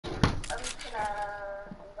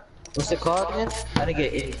What's it called again? I didn't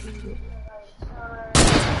get it.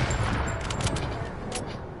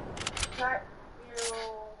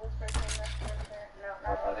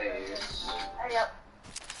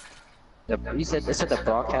 You said this is the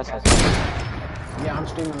broadcast has. Yeah, I'm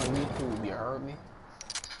streaming on YouTube. You heard me?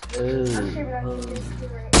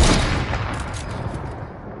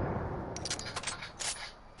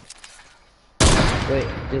 Wait,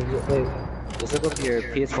 does it look at your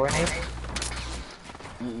PS4 name?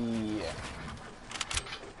 Yeah.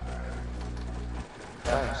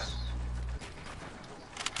 Nice.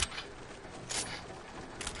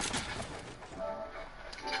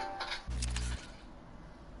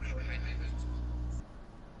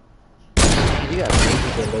 You got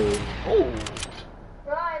major delay. Oh.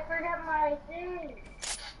 Bro, I forgot my thing.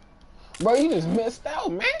 Bro, you just missed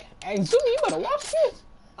out, man. Hey, Zumi, you better watch this.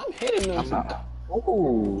 I'm hitting them.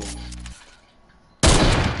 Ooh.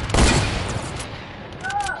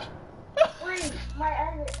 Wait, my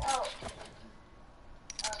edit. Oh.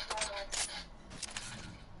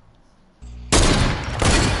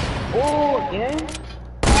 Oh, again?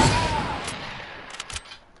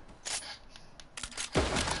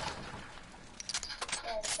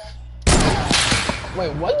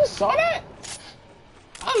 Wait, what? You saw that?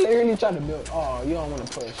 I literally tried to build. Oh, you don't want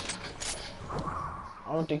to push.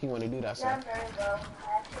 I don't think you want to do that, son.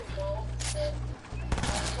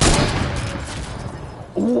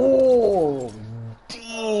 Oh,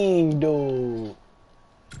 dang, dude.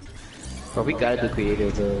 Bro, we gotta do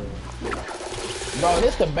creative, though. Bro,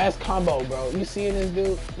 this the best combo, bro. You seeing this,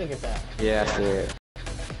 dude? Look at that. Yeah, I see it.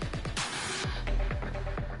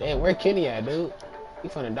 Damn, where Kenny at, dude? He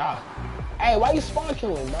finna die. Hey, why you spawn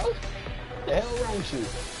killing, bro? What the hell wrong with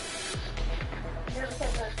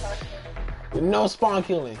you? No spawn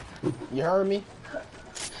killing. You heard me?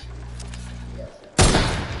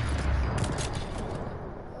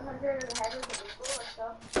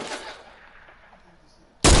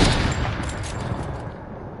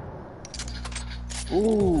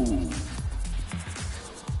 Ooh.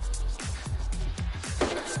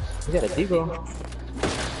 You got a Deagle.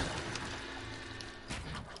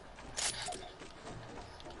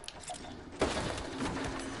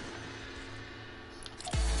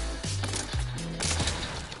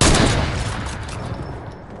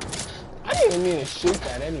 I didn't even mean to shoot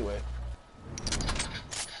that anyway.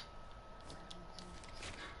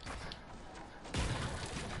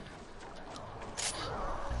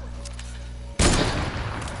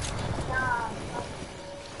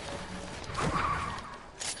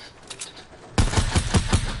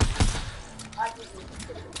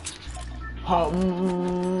 Hum.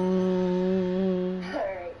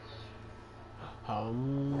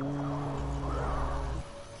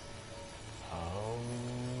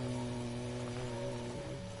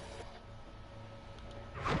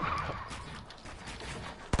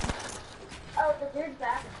 Oh, the dude's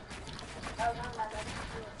back. Oh, no, my bad.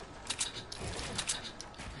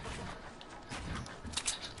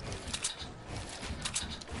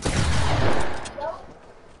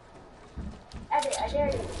 Edit, I dare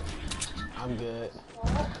you. I'm good.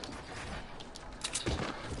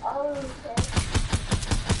 Oh, okay.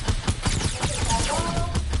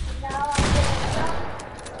 Now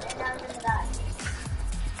I'm gonna die.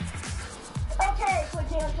 Okay, quit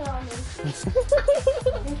dancing on me.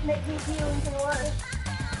 This makes me feel even worse.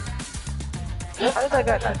 How did that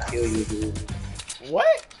guy not kill you, dude?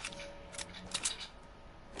 What?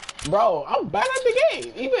 Bro, I'm bad at the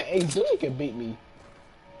game. Even Azumi can beat me.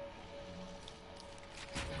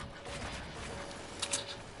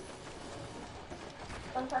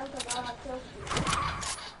 Sometimes I don't have kills.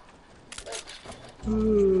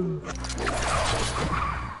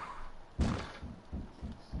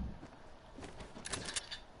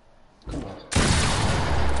 Come on.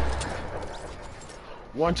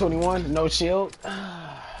 121, no shield.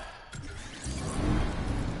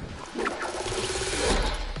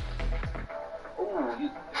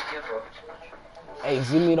 Hey,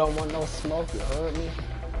 Zumi don't want no smoke. You heard me?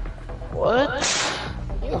 What?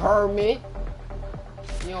 You heard me?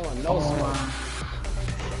 You don't want no smoke.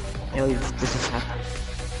 Yo, this is happening.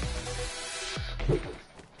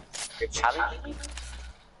 You're challenging me?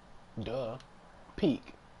 Duh.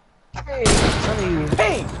 Peek. Hey, I'm telling you.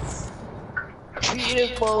 Peek!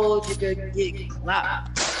 Creative mode, you're gonna get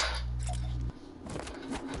clapped.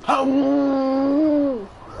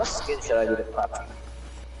 What skin should I do to clap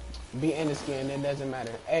you? Be in the skin, it doesn't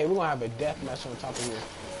matter. Hey, we're gonna have a death match on top of you.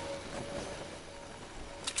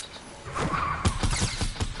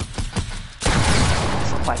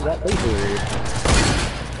 Somebody got laser.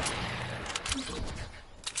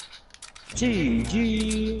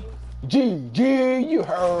 GG. GG, you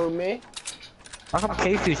heard me. How come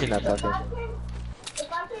K-Fusion not If talking?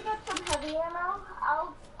 I can get some heavy ammo,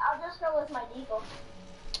 I'll just go with my deagle.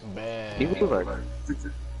 Bad. You are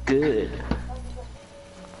good.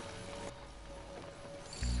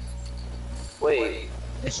 Wait,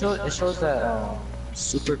 it shows that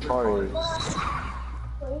super car is.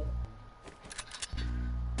 Wait.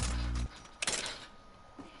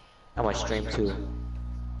 I might stream too.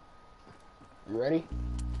 You ready?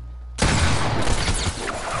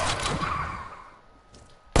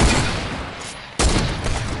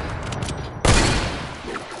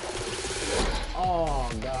 Oh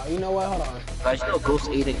god, you know what? Hold on. Guys, you know Ghost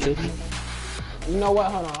Aiden killed me? You know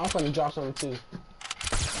what? Hold on. I'm finna drop something too.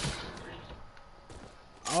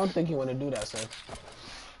 I don't think you want to do that, sir.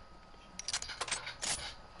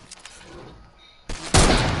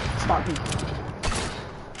 Stop peeking.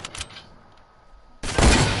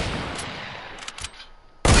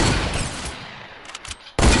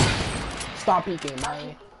 Stop peeking,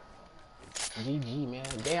 man. GG, man.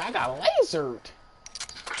 Damn, I got lasered.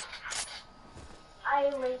 I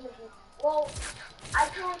laser you. Well, I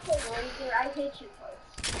can't say laser. I hit you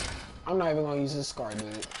first. I'm not even gonna use this scar,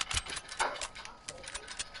 dude.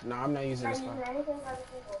 No, I'm not using Not this using scar. anything other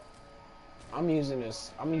than I'm using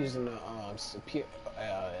this. I'm using the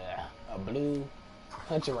a blue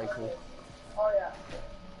hunter rifle Oh yeah.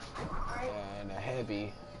 and a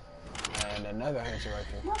heavy and another hunter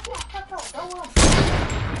rifle. No, go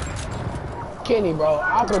on. Kenny, bro,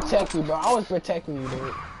 I'll protect you, bro. I was protecting you,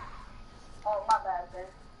 dude. Oh, my bad, man.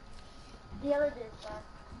 The other dude's fine.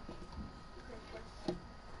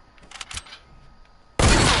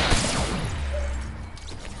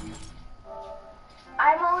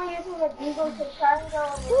 I'm only using the deagle to try and go.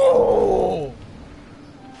 Oh!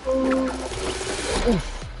 Me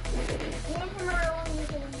and him are only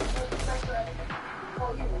using the sniper.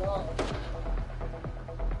 Oh, you love.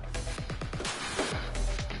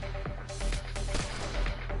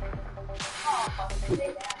 Oh,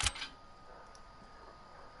 say that.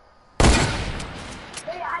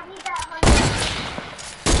 Hey, I need that 100.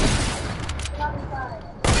 Not inside.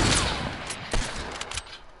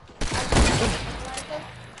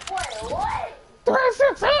 Wait, what?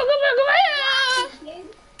 360,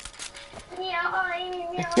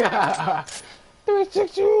 Yeah,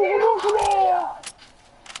 360, come on.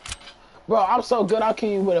 Bro, I'm so good, I'll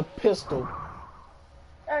kill you with a pistol.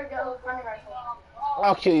 there we go. Running rifle.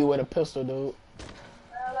 I'll kill you with a pistol, dude.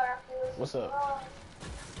 What's up?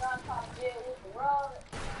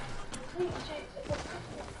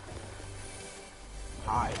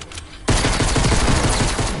 Hi.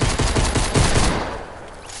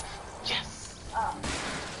 Yes! I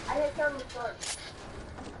didn't tell him the story.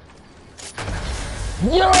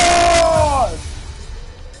 Yes!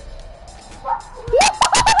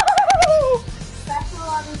 That's the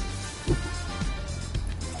one.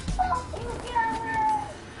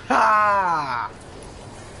 Ha!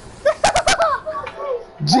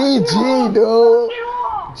 GG, dude.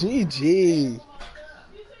 GG.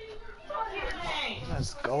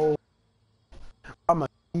 Let's go. I'm a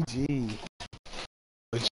GG.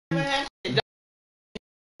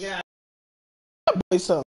 Boy,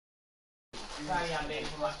 so.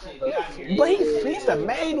 But he's the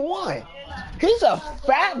main one. He's a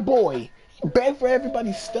fat boy. Beg for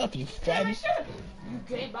everybody's stuff, you fatty.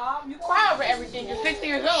 Okay, Bob, you quiet over everything. You're 60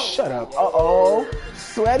 years old. Shut up. Uh-oh.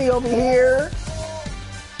 Sweaty over here.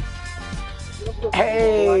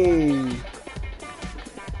 Hey.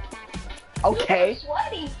 Okay.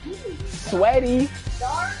 Sweaty. Sweaty.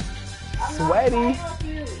 Dark. I'm not Sweaty. fighting with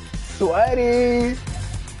you. Sweaty.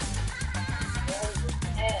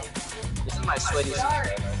 Hey, This is my sweaty dark.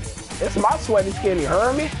 It's my sweaty skin, you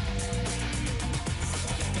heard me?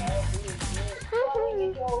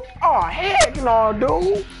 Oh, heck no,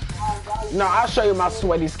 dude. No, I'll show you my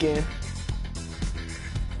sweaty skin.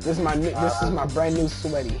 This is my brand new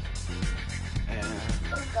sweaty.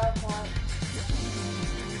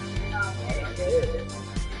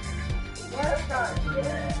 Where's Dark?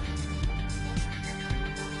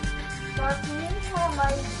 Dark, can you have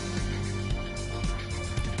my...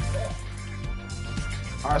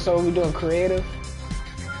 Alright, so we doing creative?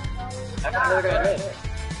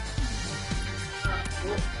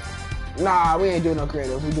 Nah, we ain't doing no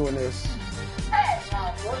creative. We doing this.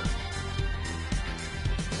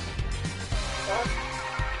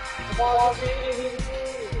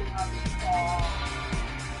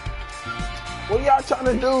 What y'all trying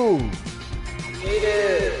to do?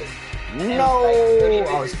 No.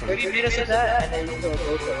 Oh, it's funny. 30 minutes of that, and then you go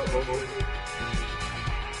to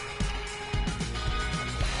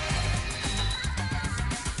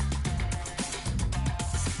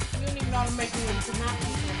You know how to make me to not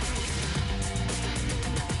eat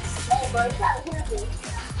Hey, bro, you gotta hear this.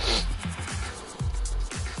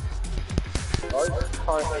 Large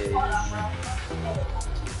car is.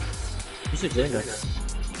 You should join us.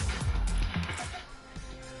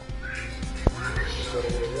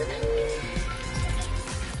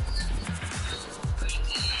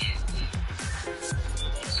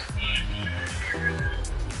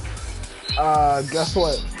 Guess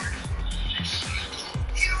what?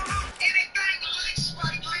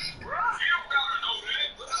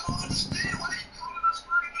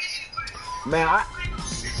 Man, I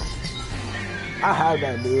have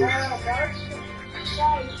that, dude. Dark.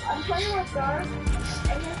 Guys, I'm playing with Dark,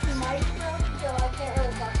 and it's Minecraft, so I can't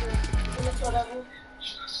really talk to him. And it's whatever.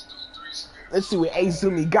 Let's see what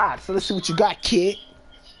Azumi got. So let's see what you got, kid.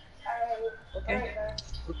 Alright,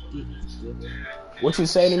 What you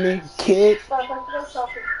say to me, kid? Dark, let's go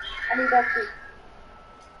shopping. I need that too.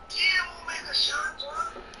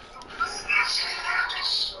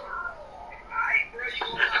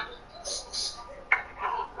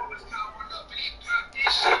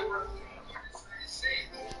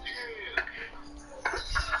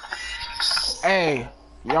 Hey,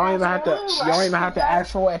 y'all don't even have to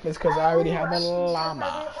ask for weapons because I already have a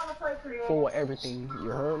llama full of everything.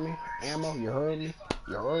 You heard me? Ammo, you heard me?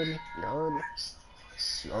 You heard me? You heard me?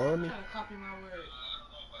 You heard me? to copy my word.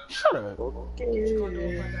 Shut up. Okay.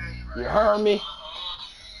 You heard me?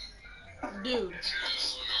 Dude.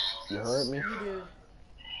 You heard me? You do.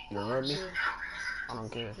 You heard me? Dude. I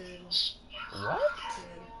don't care. Dude. What?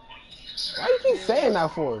 Dude. Why you keep saying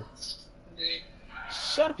that for? Dude.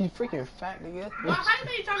 Shut up, you freaking fat nigga. Well, how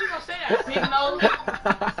many times you gonna say that? Big nose.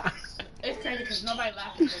 It's crazy because nobody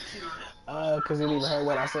laughed at it too. Cause they didn't even heard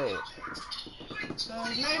what I said. So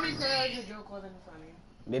maybe because your joke wasn't funny.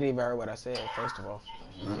 They didn't even heard what I said, first of all.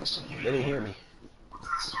 They didn't hear me.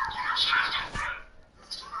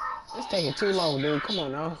 It's taking too long, dude. Come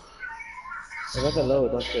on now. I got the low,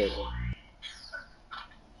 don't say.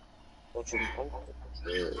 Don't you?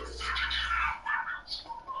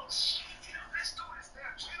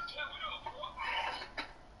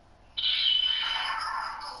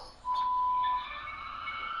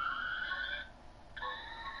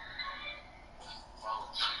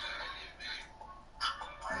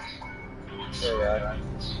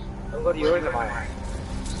 Don't go to yours or mine.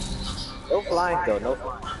 No blind though, no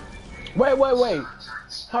blind. Wait.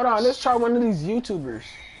 Hold on, let's try one of these YouTubers.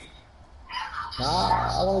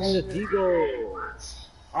 Nah, I want to do the Deagle.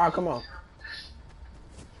 Alright, come on.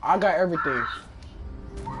 I got everything.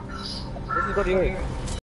 Let's just go to yours.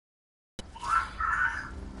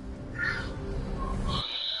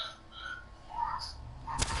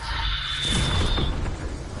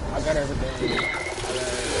 I got everything.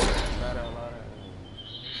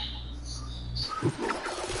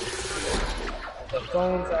 The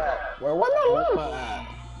phone's at. Where my llama at?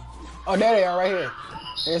 Oh, there they are, right here.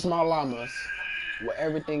 Here's my llamas. With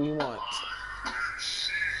everything you want.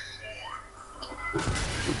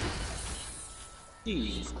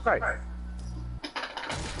 Jesus Christ.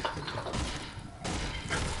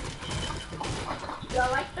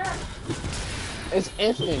 Y'all like that? It's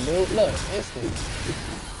instant, dude. Look, instant.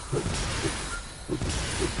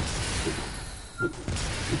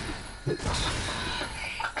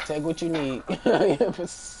 Take what you need.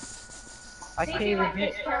 I can't even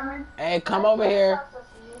get. Hey, come over here.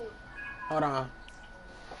 Hold on.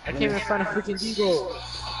 I can't even find a freaking Deagle.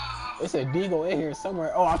 It's a Deagle in here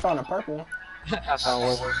somewhere. Oh, I found a purple one. I found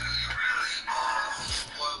one.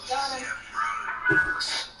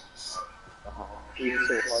 He's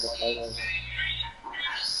so hard to find.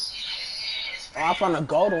 Oh, I found a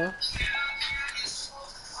gold one.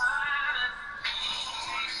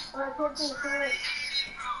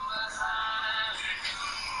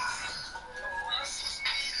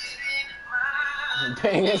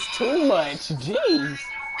 Dang, it's too much. Jeez.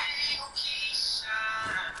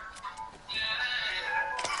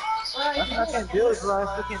 I can't do it, bro. I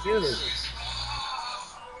still can't do it.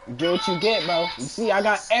 Get what you get, bro. You see, I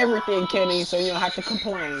got everything, Kenny, so you don't have to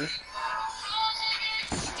complain.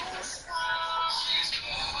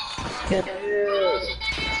 Can't do it.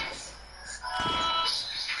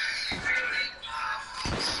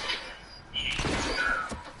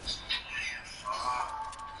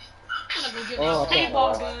 I'm gonna go get Oh, my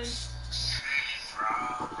paintball gun.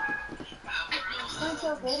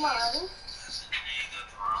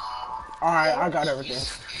 Alright, I got everything.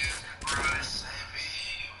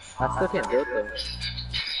 I still can't do it though.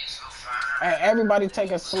 Hey, everybody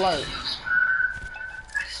take a slurp.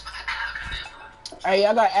 Hey,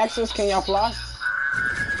 y'all got access? Can y'all fly?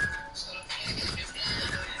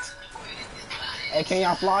 Hey, can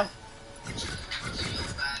y'all fly?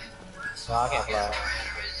 No, I can't fly.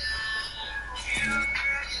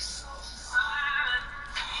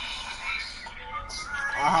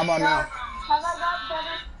 How about now? Have I got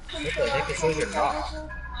better They can see your knob.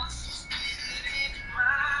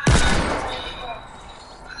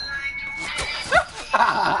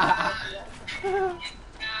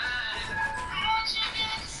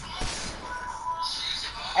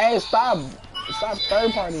 Hey, stop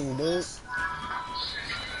third partying, dude.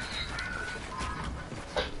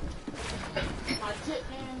 My tip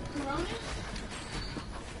man, Coronas?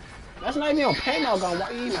 That's not even on paintball gun. Why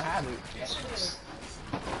you even have it?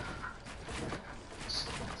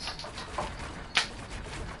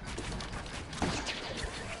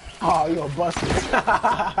 Oh, you're busted.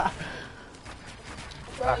 I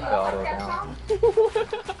fell it down.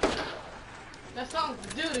 That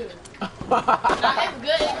song's doo-doo. Nah, it's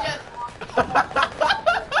good, it's just...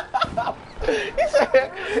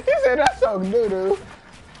 he said that song doo-doo.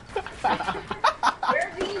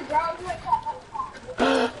 Where's these bros?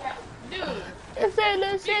 Dude. It said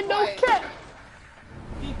that shit no cat.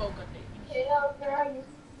 People could be. Chill, girl, you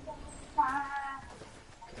fine.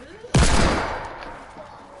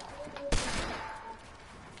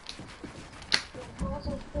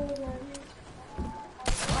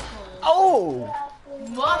 Oh!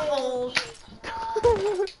 Muscles.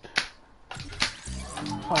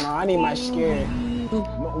 Hold on, I need my scare.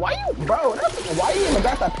 Why you, bro? Why you even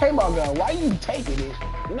got that paintball gun? Why you taking it?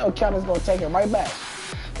 You know Kelvin's gonna take it right back.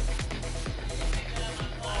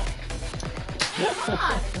 Come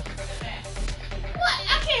on. What?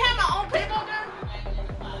 I can't have my own paintball gun?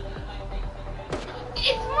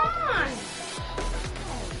 It's mine.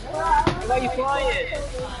 Why are you flying?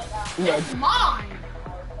 It's mine.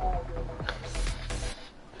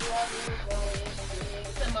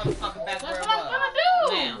 That motherfucker back That's where what it I'm was. gonna do.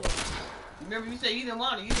 Now, remember you said you didn't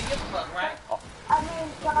want it. You didn't give a fuck, right? I mean,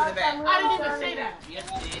 Put it back. I didn't even say that. Yes,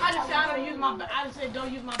 you did. I just said I don't use my. I just said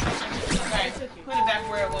don't use my. I just Okay, took it. put it back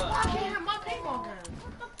where it was. I can't have my paintball gun.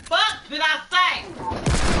 Fuck did I say?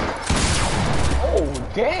 Oh,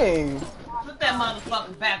 dang. Put that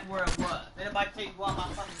motherfucker back where it was. Anybody tell you what my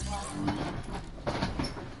fucking phone?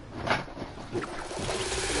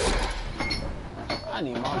 I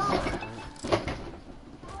need my son.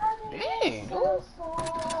 Dang.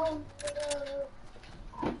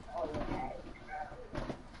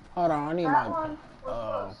 Hold on, I need my.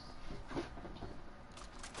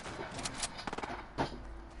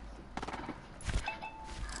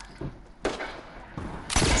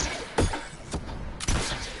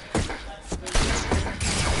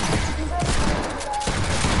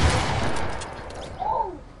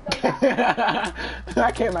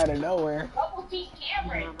 That came out of nowhere. Double T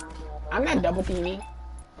Cameron. I'm not double teaming.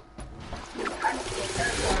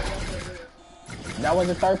 That was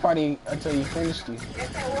a third party until you finished it.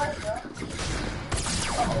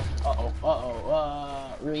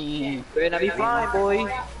 Reed. Better not be flying, boy.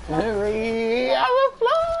 Reed, I will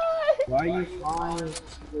fly. Why are you flying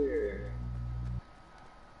here?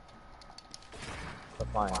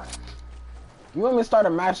 Fine. You want me to start a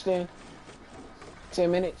match then? 10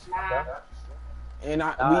 minutes? And we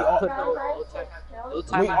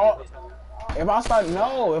all, if I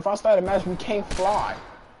start a match, we can't fly.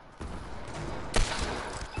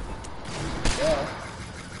 Yeah.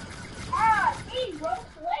 Ah, geez, bro,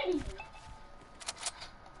 sweaty.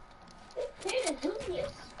 This kid is doing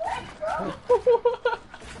it sweaty, bro.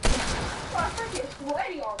 I'm freaking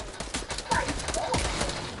sweaty on me.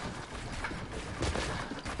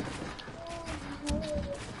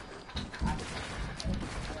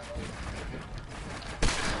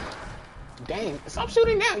 Dang, stop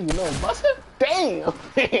shooting now, you little buster. Damn.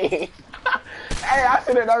 Hey, I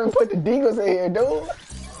should have never put the deagles in here, dude.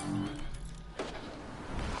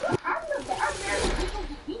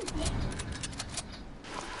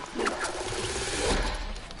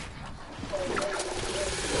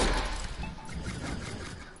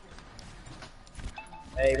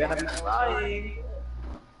 Hey, better not be flying.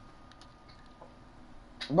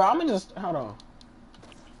 Bro, I'ma just, hold on.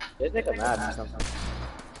 This nigga mad or something.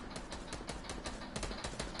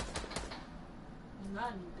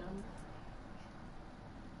 Not you dumb.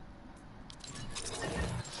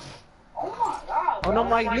 Oh no,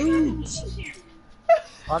 my lose.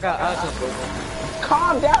 I got something.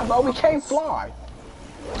 Calm down, bro. We can't fly.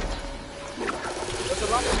 What's the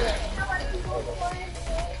wrong with that?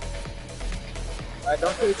 Alright,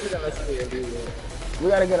 don't shoot it unless you get illegal. We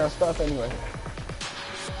gotta get our stuff anyway.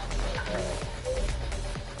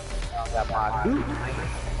 I got my dude.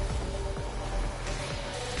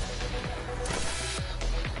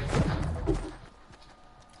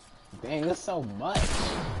 Dang, that's so much.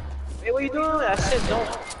 Hey, what you doing? I said don't.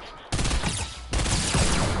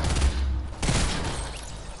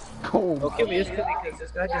 Oh Don't kill me, just kill me, because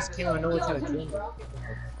this guy just came out of nowhere trying to kill me.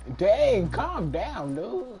 Dang, calm down,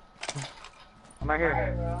 dude. I'm right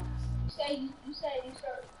here. You said you started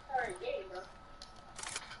a game, bro.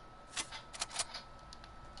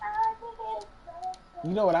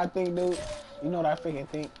 You know what I think, dude? You know what I freaking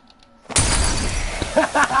think?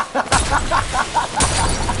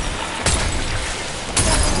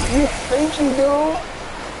 You stinky, dude.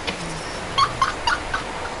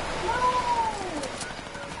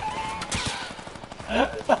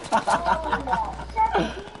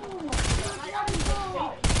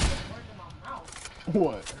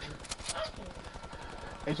 What?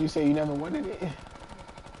 As you say, you never wanted it?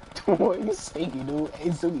 Boy, you stinky, dude. Hey,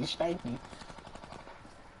 Zooty stanky.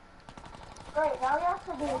 Great, now we have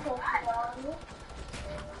to do a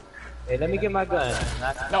Hey, let me get my gun.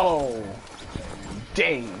 No.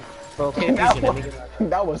 Dang. Bro, okay, let me get my gun.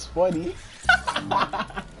 That was funny.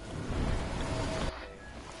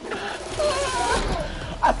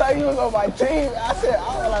 I thought he was on my team. I was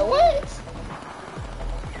like, what?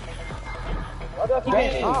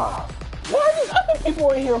 Dang. What are these other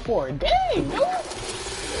people in here for? Dang, dude.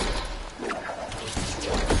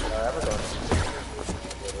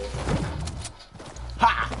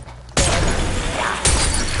 Ha!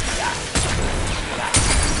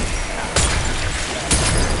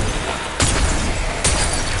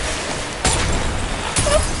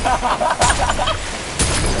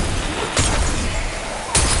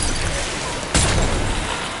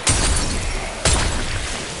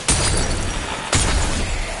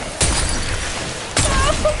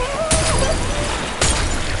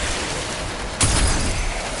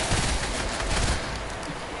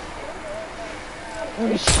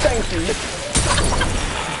 You stanky.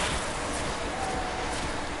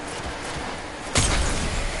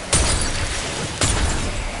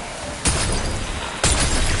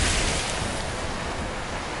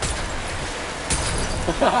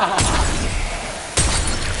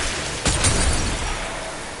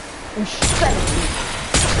 You stanky.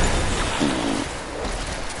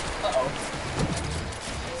 Uh-oh.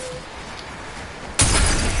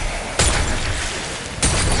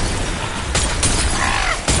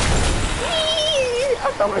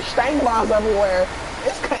 I'm throwing stank bombs everywhere.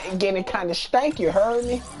 It's getting kind of stank, you heard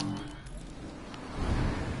me?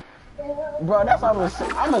 Bro, that's what I'm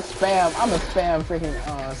a spam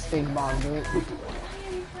freaking stink bomb, dude.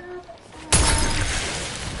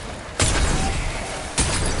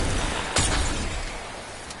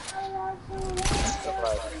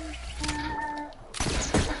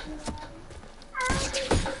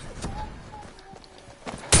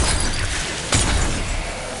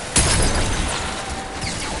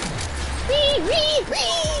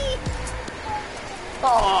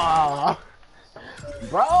 Oh,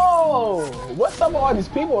 bro, what's up with all these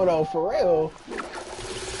people though? For real?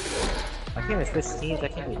 I can't even switch teams. I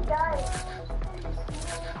can't even.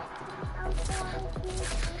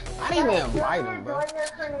 I didn't even invite him, bro.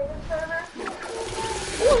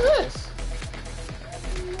 Who is this?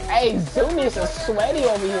 Hey, Zoomies is sweaty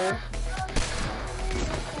over here.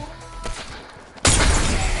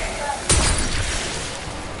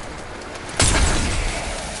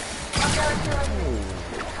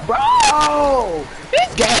 Bro!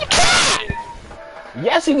 This guy cat!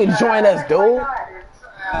 Yes, he can join us, dude.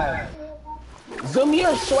 Zoom,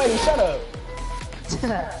 you're sweaty. Shut up.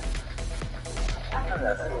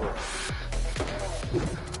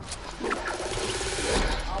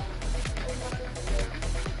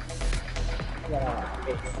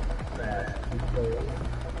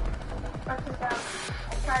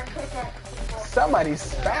 Somebody's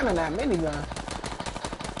spamming that minigun.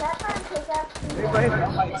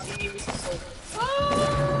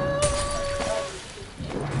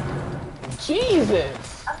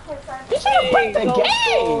 Jesus! He's trying to break the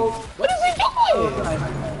game! What is he doing?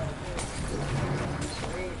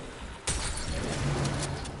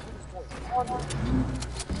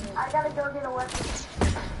 I gotta go get a weapon.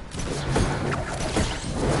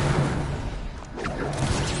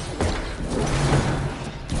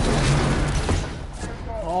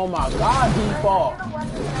 Oh my god, default!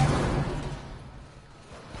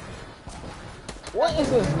 What is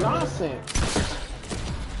this nonsense?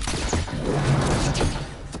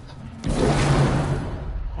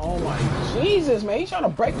 Oh my Jesus, man, he's trying to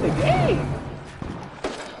break the game!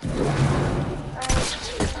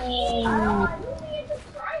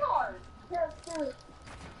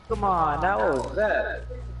 Come on, that was that.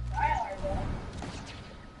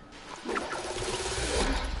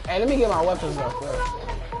 Hey, let me get my weapons up first.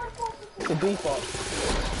 It's the default.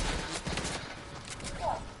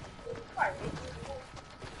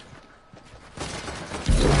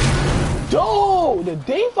 Dude! Bro, the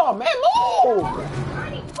default, man, move!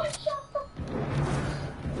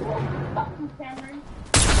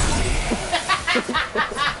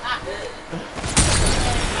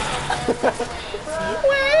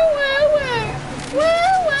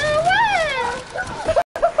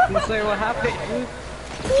 You say what happened, dude?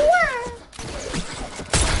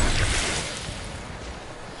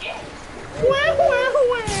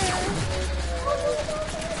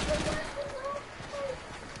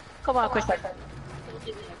 Come on, Christian.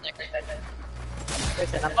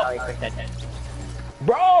 Christian, I'm sorry, Christian.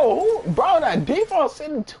 Bro, that default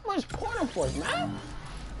sending too much portal force, man.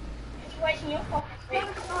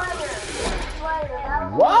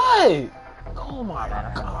 What? Oh my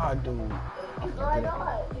god, dude.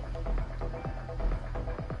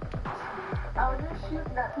 I was just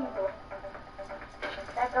shooting at people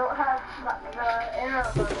that don't have the arrow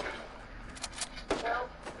button. Nope,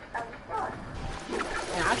 I'm not.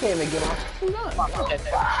 Man, I can't even get my gun. Come on,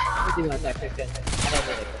 Christian. What do you want that, Christian? I don't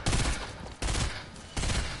need it.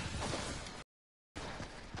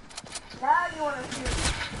 Now you want to shoot.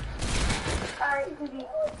 Alright, GG.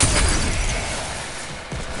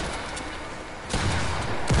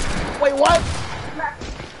 Wait, what?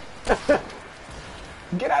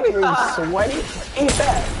 Get out of here, you sweaty. Eat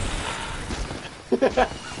that.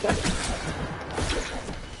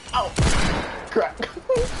 Oh, crap.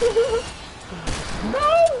 No,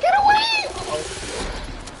 get away!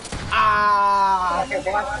 Ah,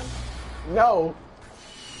 no.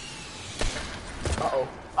 Uh-oh.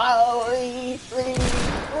 Oh,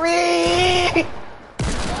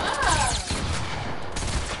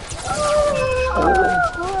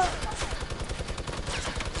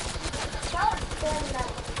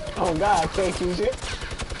 oh god, I can't use it.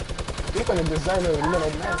 You're gonna deserve it in the middle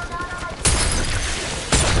of that.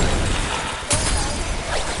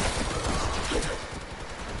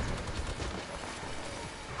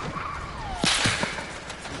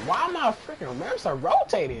 Why am I freaking ramps are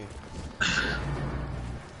rotating?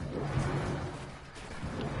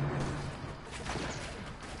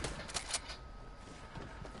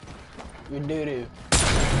 You doo-doo.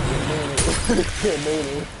 You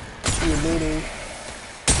doo-doo. You doo-doo.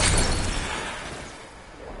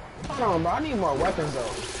 Hold on, bro. I need more weapons,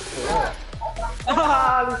 though. Yeah.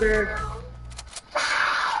 Ah, loser.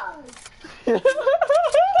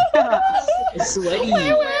 It's sweaty.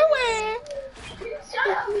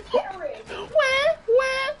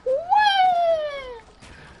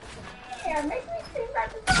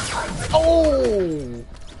 Oh!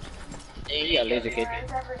 Hey, you got laser kid.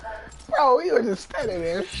 Bro, you were just standing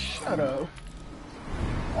there. Shut up.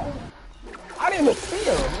 I didn't even see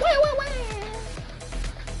him. Wait.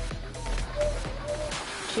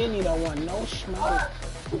 Kenny don't want no smoke.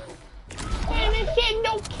 Damn it, kid,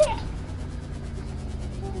 no cat.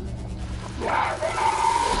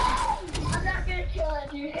 I'm not gonna kill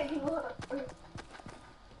you anymore.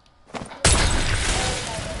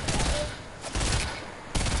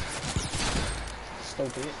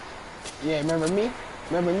 Stupid. Yeah, remember me?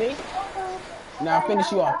 Remember me? Now I'll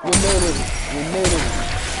finish you off. You're dirty.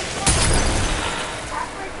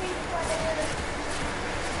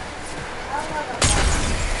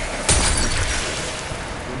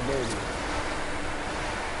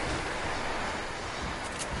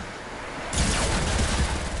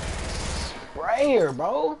 Sprayer,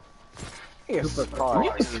 bro. You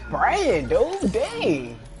spraying, dude.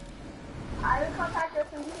 Dang. I will contact your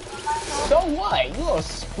computer. So what? You a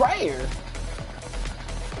sprayer.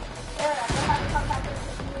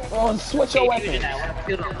 Oh, switch your weapon.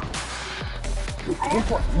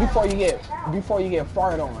 Before you get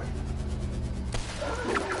fired on.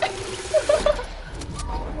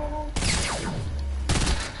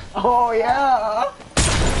 Oh yeah.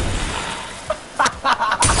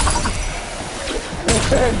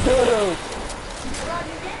 Dude.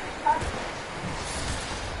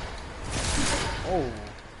 Oh.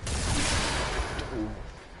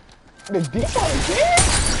 The default again?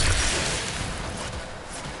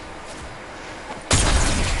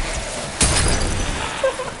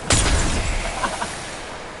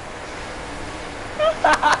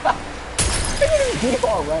 Look at this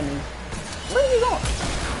default running. Where are you going?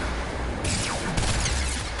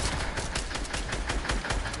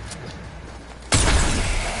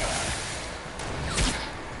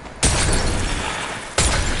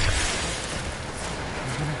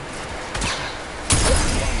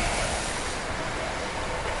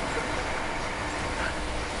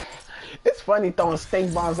 It's funny throwing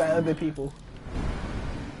stink bombs at other people.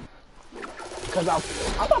 Cause I'm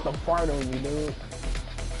about to fart on you, dude.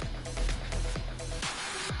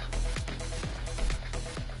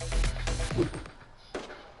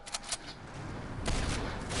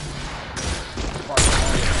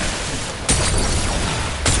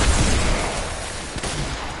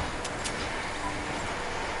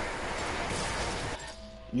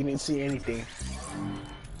 You didn't see anything.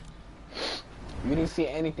 You didn't see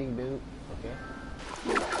anything, dude. Okay.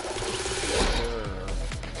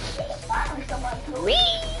 Finally, somebody killed me.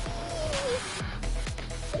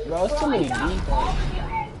 Bro, it's too many All bees. of you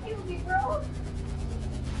had killed me, bro.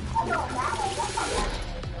 I don't matter. That's not that.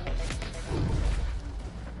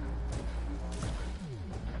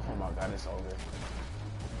 Oh my god, it's over.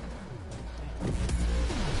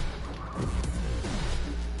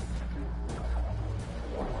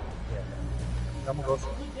 I'm gonna go.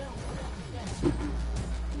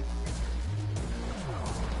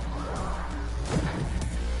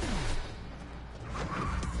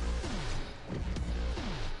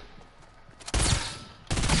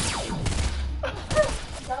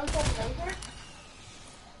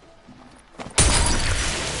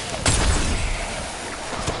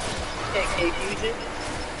 Fusion.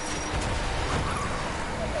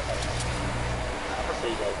 I'm gonna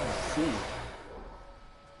say that. See.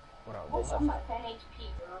 What up? Oh, I'm at 10 HP,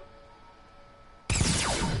 bro.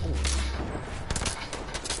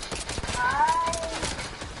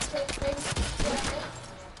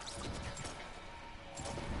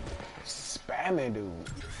 Spamming, dude.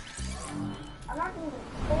 I'm not even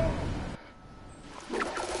spamming.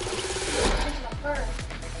 This is my first.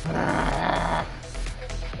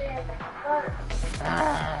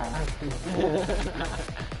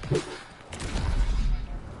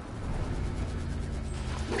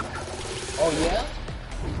 Oh yeah?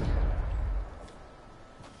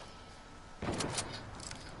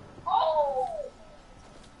 Oh!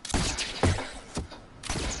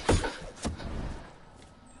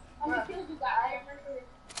 How many kills you got?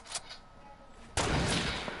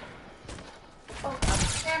 Oh,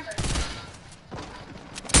 Amber.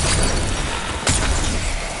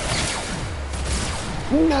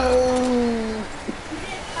 No!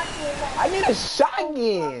 I need a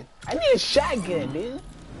shotgun! I need a shotgun, dude!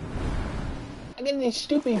 I get this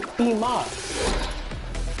stupid FEMA.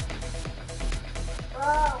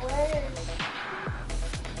 Where is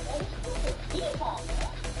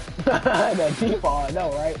That default, I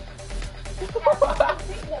know, right?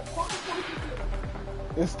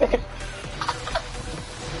 It's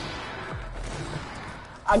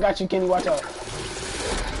I got you, Kenny, watch out.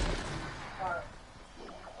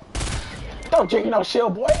 Don't drink no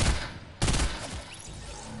shield, boy.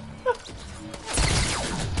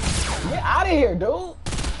 Get out of here, dude.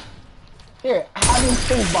 Here, have these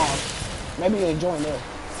stink bombs. Maybe you join there.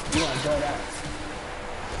 You want to join that?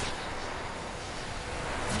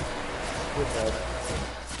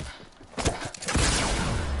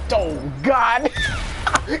 Oh, God.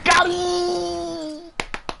 Got him.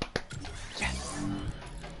 Yes.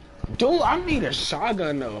 Dude, I need a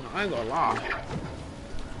shotgun, though. I ain't gonna lie.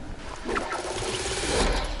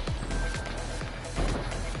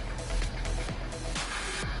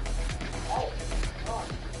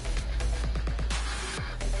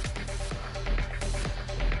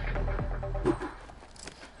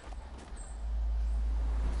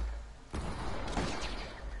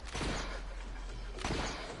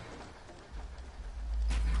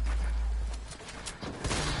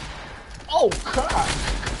 Oh, God!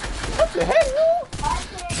 What the heck, dude?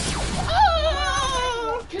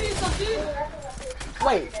 Oh!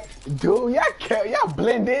 Wait, dude, y'all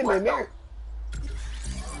blend in there.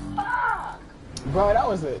 Bro, that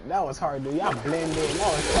was hard, dude. Y'all blend in.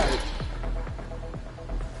 That was tight.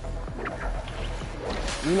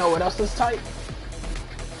 You know what else is tight?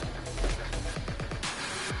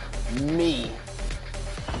 Me.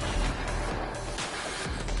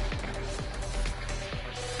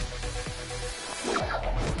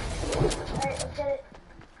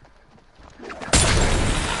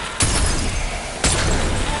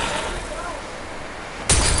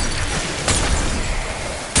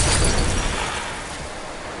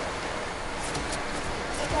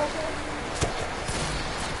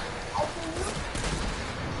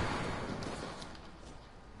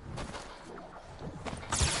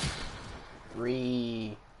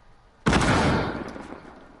 Three.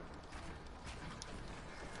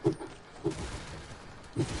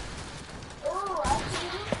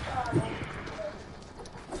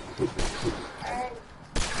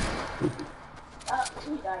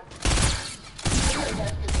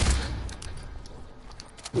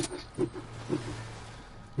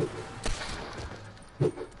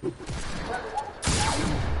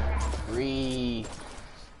 Three.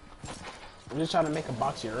 I'm just trying to make a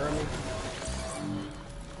box here early.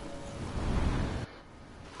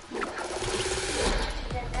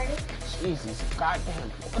 Jesus,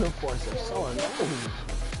 goddamn water force is so annoying.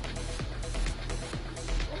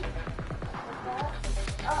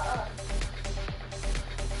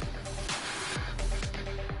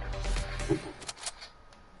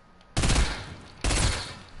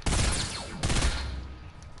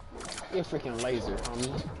 You a freaking laser,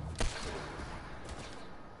 homie.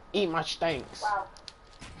 Eat my stinks. Wow.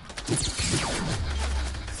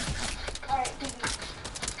 Alright,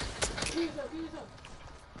 Use up.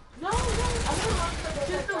 No,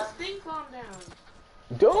 just those stink bomb down.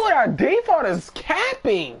 Dude, our default is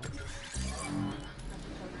capping.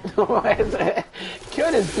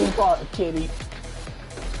 Kill this default, kitty.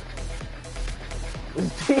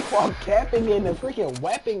 This default capping in the freaking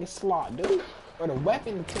weapon slot, dude. Or the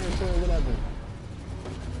weapon territory, whatever.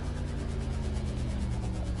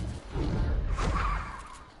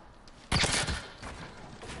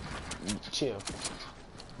 Chill.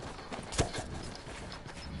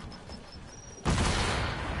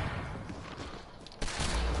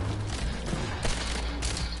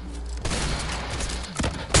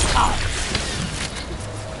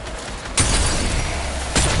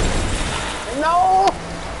 No!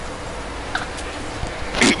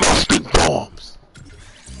 Eat my stink bombs!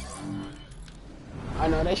 I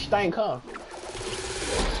know, they stink, huh?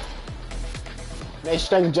 They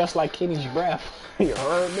stink just like Kitty's breath. You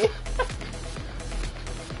heard me?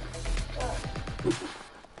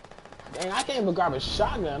 Dang, I can't even grab a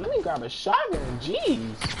shotgun. Let me grab a shotgun,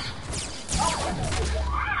 jeez.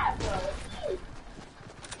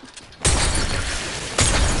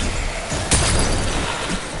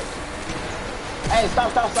 Hey,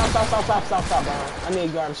 stop, bro. I need to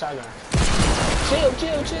grab a shotgun. Chill.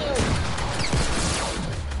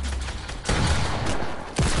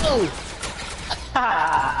 Ooh. I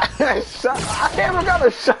can't even grab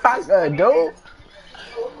a shotgun, dude.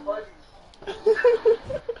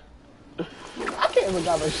 I can't even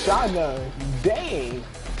grab a shotgun. Dang.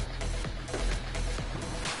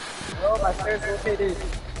 Oh, my stairs rotated.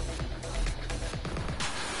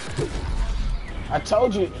 I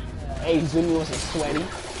told you, hey, Zumi wasn't sweaty.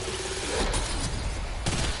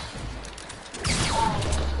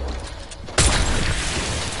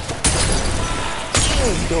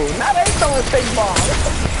 Dude, now they throwing fake bombs.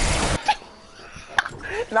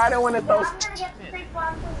 Now they want to throw. I'm gonna get the big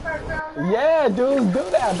bombs and start throwing them. Yeah, dudes, do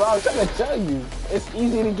that, bro. I'm trying to tell you. It's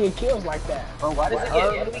easy to get kills like that. Bro, why did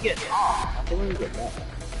we get? Oh, I think we get that.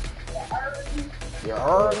 You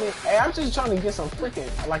heard me? Hey, I'm just trying to get some freaking,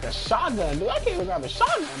 like a shotgun, dude. I can't even grab a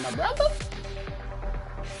shotgun, my brother.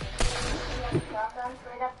 Shotguns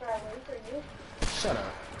right after I wait for you. Shut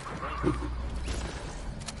up.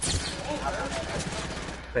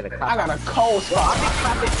 Wait, I got a cold spot.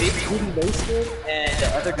 I'm the big booty basement and the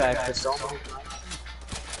other guy for so many.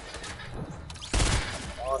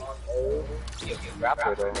 Oh, you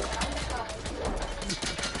rapper though.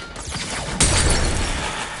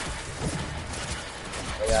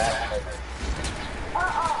 Yeah.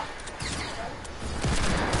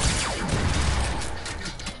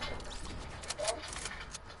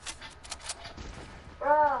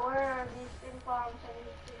 Bro, where are these big bombs and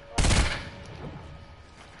these big bombs?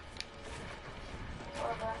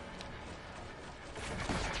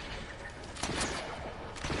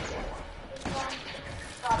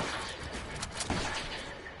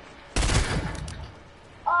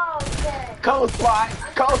 Oh, okay. Cold spot.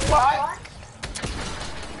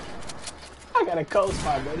 I got a cold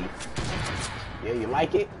spot, buddy. Yeah, you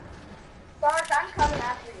like it? Dark, I'm coming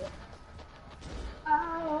after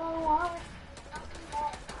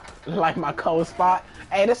you. Like my cold spot?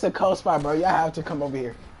 Hey, this is a cold spot, bro. Y'all have to come over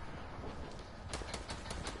here.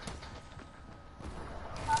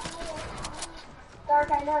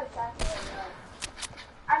 Dark, I know exactly what you want.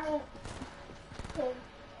 I mean, okay.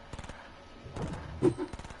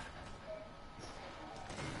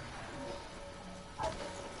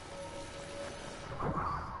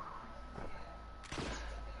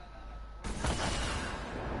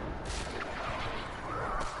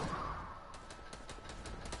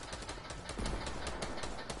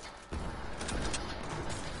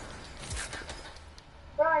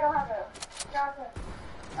 Bro, I don't have a shotgun.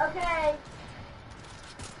 Okay.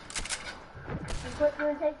 You quit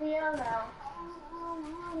doing take the L now.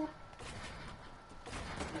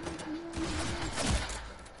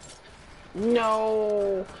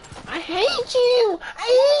 No. I hate you.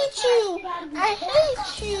 I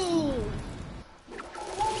hate you.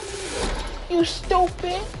 You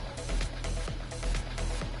stupid.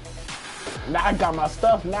 Now I got my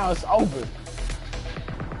stuff. Now it's over.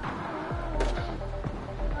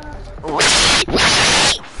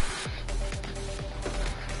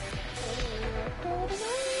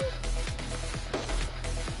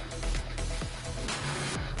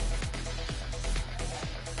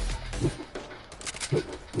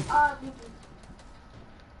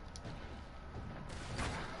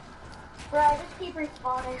 Bro, I just keep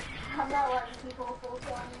respawning. I'm not letting people full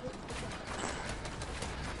kill me.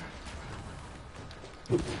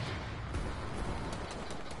 Yeah,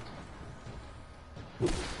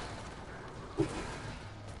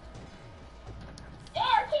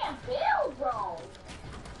 I can't build, bro.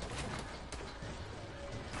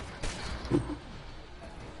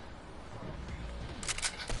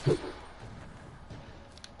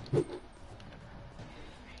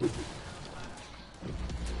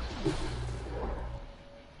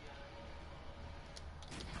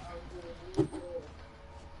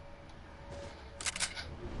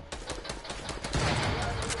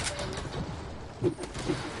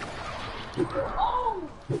 Oh,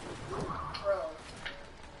 bro.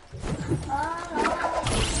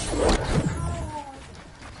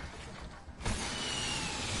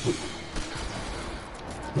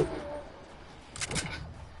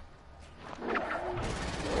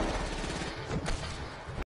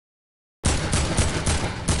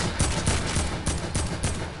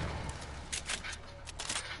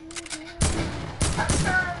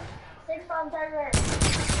 Six bomb target.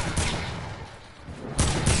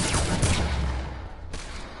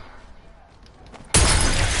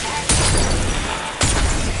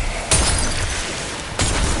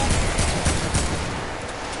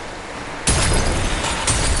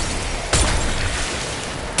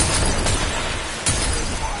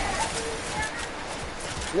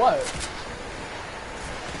 What?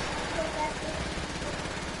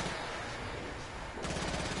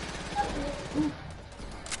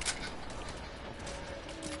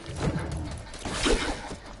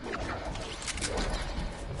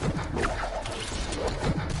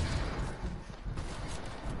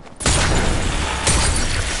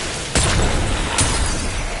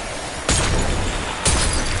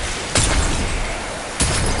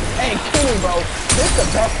 Hey, kill me, bro. This is the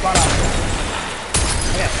best spot out there.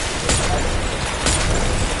 Yeah.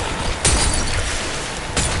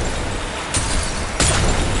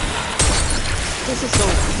 This is so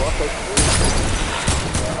fucking cool.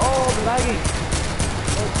 Oh, I'm lagging.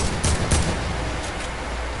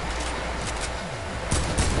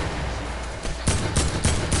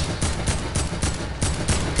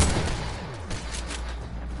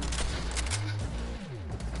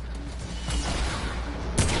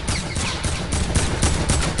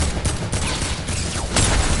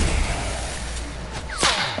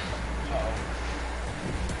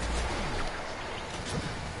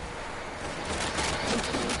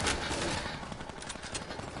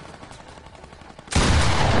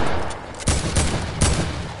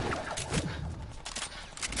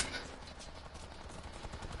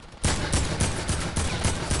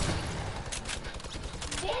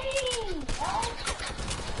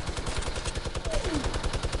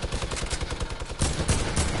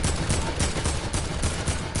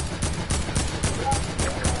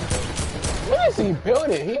 What is he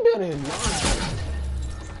building? He building nonsense.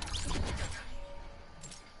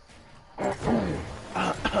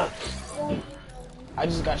 I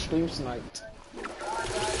just got stream sniped.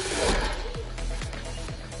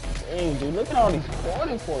 Dang, dude, look at all these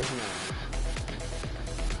quarter force now.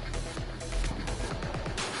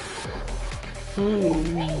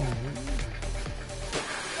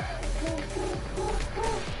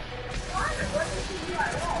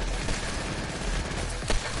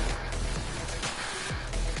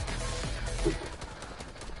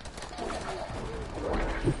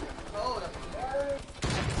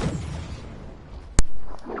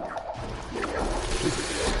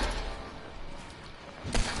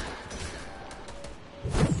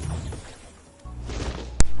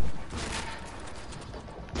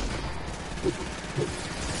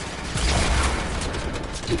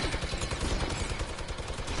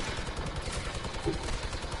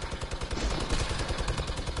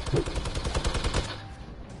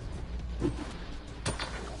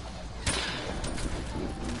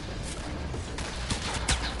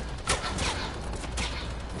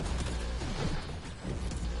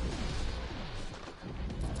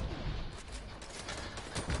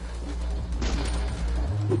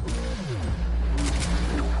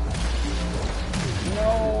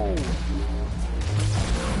 No.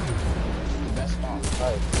 That's fine.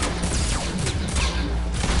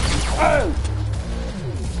 Oh.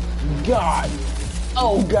 God.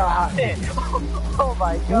 Oh God. Oh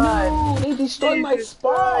my God. No, they destroyed my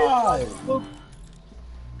spot.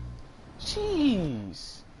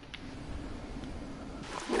 Jeez.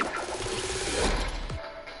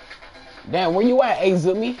 Damn, where you at,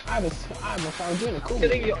 Azumi? I haven't found you in a cool.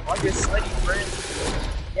 Killing you on your slutty friend.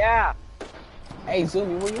 Yeah. Hey,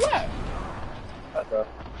 Zumi, where you at? What's up?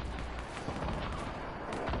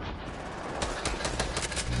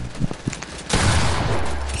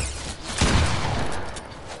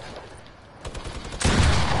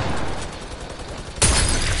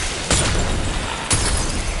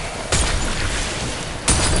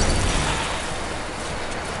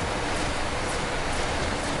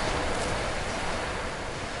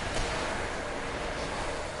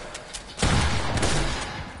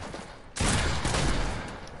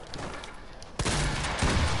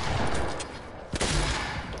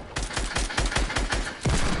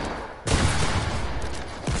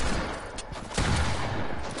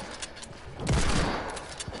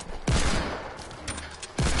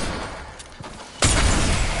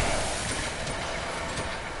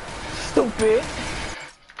 stupid.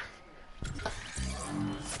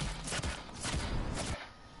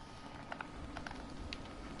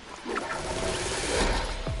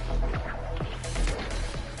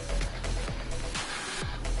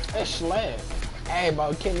 It's slab. Hey,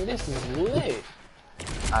 bro, Kenny, this is lit.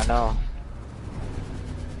 I know.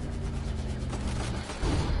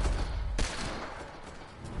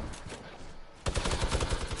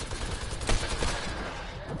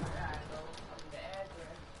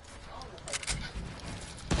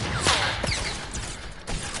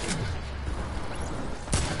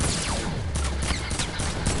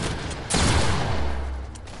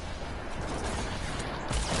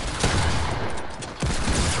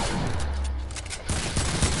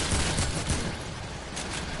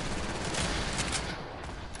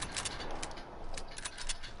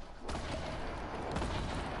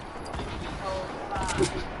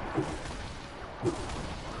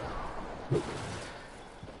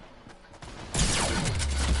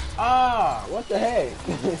 Ah, what the heck?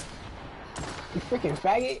 You freaking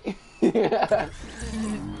faggot.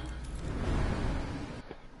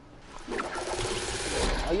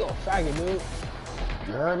 Oh, you a faggot, dude.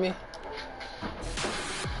 You heard me?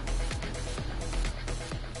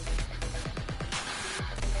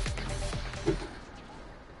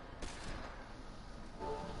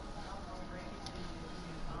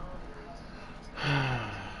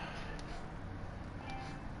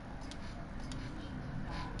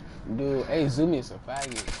 Dude, hey, Zumi is a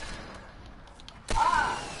faggot.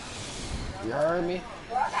 You heard me?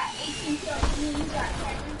 Bro, I got 18 kills. You got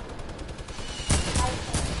 10.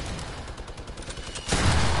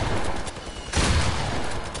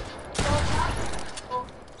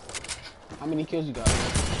 How many kills you got?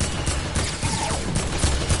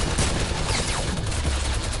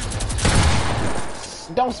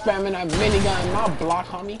 Don't spam in that minigun in my block,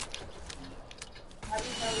 homie.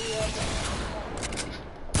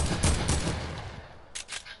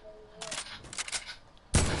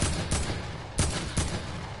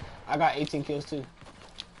 I got 18 kills too.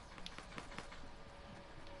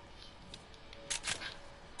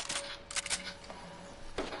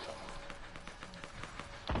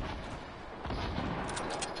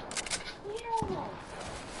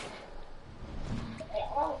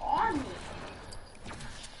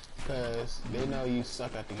 Cause they know you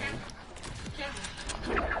suck at the game.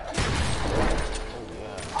 Oh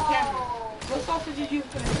yeah. Cameron, what sauce did you use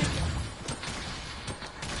for the chicken?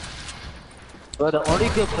 Well, the only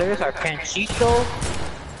good players are Panchito,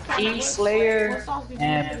 King Slayer,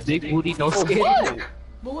 and Big Booty No Skin.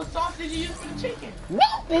 But what sauce did you use for the chicken?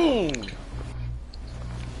 Nothing!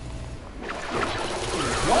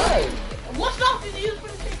 What? What sauce did you use for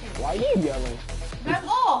the chicken? Why you yelling? That's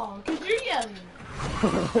all, because you're yelling.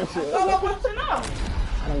 That's all I want to know.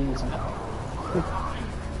 I don't use that.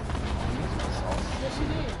 Yes, you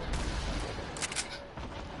did.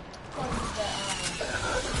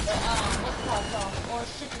 What's it called sauce? Or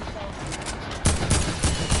chicken sauce.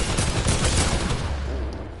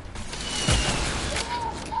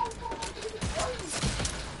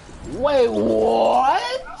 Wait,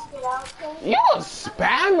 what? You a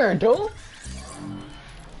spammer, dude?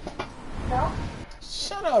 No?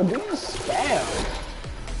 Shut up, dude. You spam.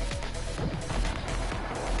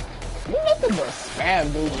 You nothing but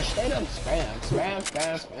spam, dude. Just straight up spam. Spam,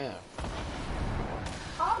 spam, spam.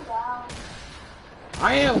 Calm down.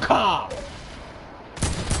 I am calm.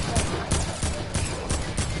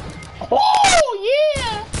 Oh,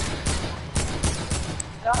 yeah.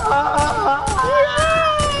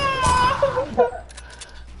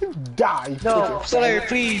 You die, you No, freaking Slayer, faggot.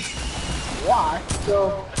 please. Why?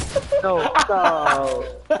 No. No. No.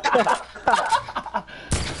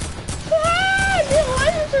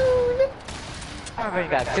 I haven't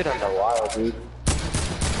got killed in a while, dude.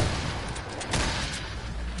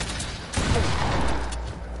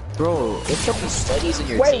 Bro, there's so many studies in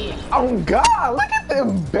your Wait, team. oh God, look at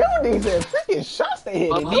them buildings and freaking shots they hit.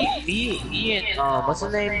 But me and what's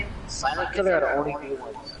his name? Silent Killer are the only new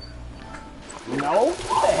ones. No, what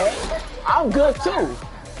the heck? I'm good too.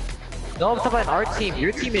 No, I'm talking about our team.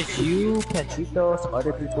 Your team is you, Panchito, some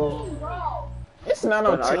other people. It's not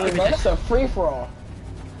no But our team, team bro. is- It's a free for all.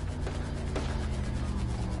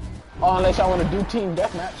 Oh, unless y'all want to do team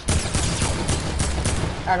deathmatch.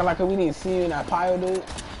 Acting like we didn't see you in that pile, dude.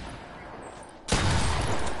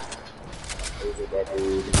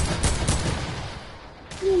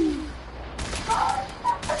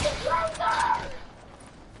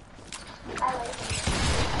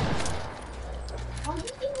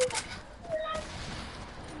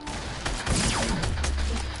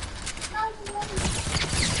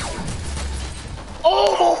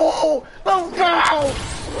 Oh, let's go!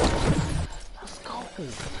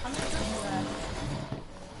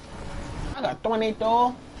 I got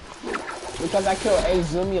 22 because I killed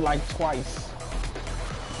Azumi like twice.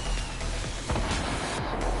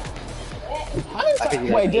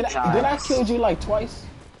 Wait, did I kill you like twice?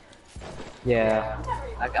 Yeah.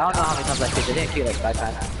 Like, I don't know how many times I killed you. I didn't kill you like 5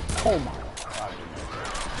 times. Oh my.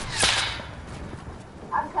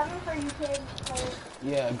 I'm coming for you, kid.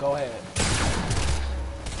 Yeah, go ahead.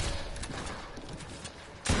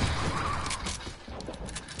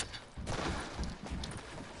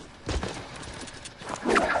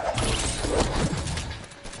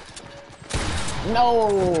 No.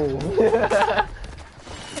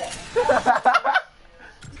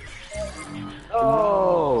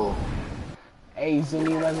 Oh. Hey,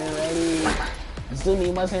 Zuni wasn't ready. Zuni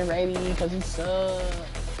wasn't ready because he sucked.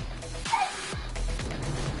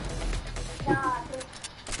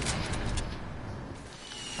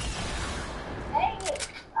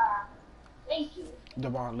 Thank you.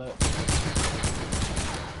 Devon, look.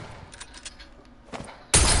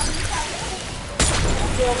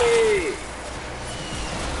 Kill me.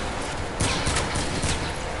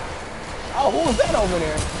 Oh, who was that over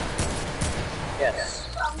there? Yes.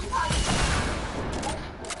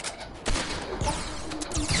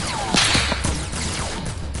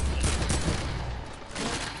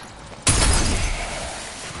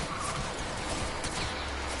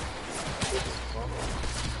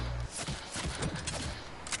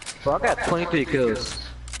 Bro, I got 23 kills.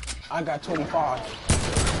 I got 25.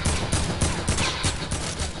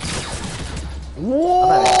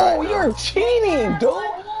 Whoa, you're cheating, dude.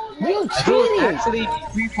 You're cheating. Actually,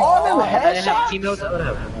 All them I didn't have headshots? teammates.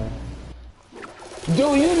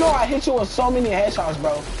 Dude, you know I hit you with so many headshots,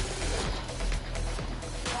 bro.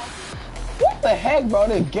 What the heck, bro?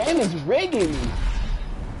 The game is rigging me.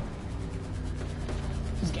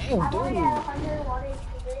 This game, dude.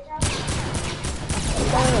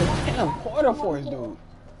 Damn, quarter force, dude.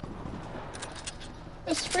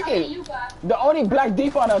 It's freaking. The only black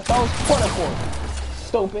default that throws quarter force.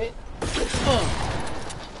 Stupid.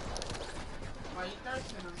 Why you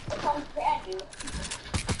thirsting him?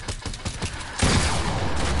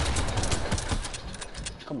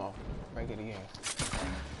 Come on, break it again.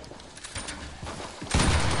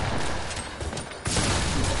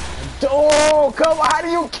 Oh, come on, how do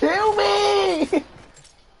you kill me?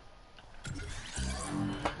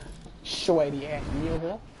 Shwady ass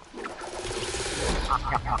nigga.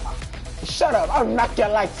 Shut up, I'll knock your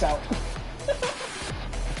lights out.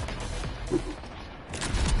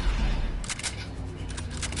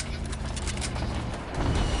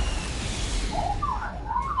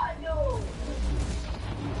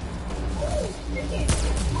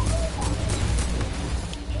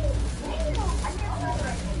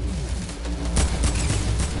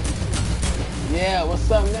 Yeah, what's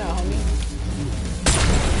up now, homie?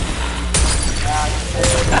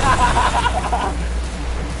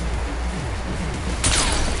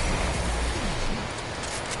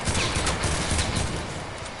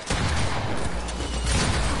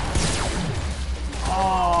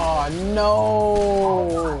 Oh no!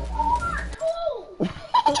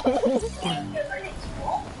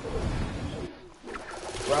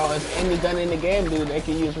 Bro, it's any gun in the game, dude. They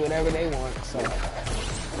can use whatever they want, so.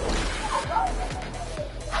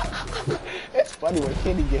 It's funny when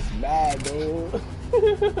Kenny gets mad, dude.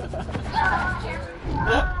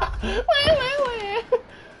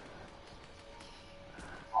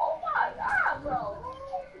 Oh my god, bro.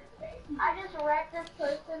 I just wrecked this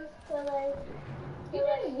person's killer. You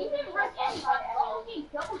didn't wreck anybody. Oh, he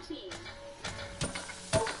double teamed.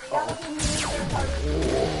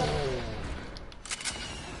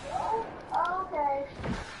 Oh, okay.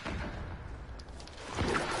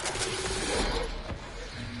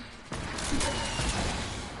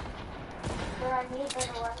 But I need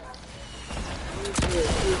better weapons.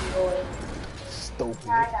 Stupid. I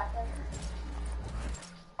got this.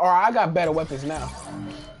 Alright, I got better weapons now.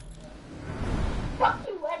 Fuck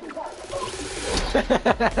you, everybody.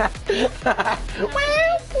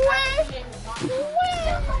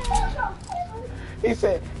 He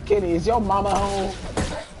said, Kenny, is your mama home?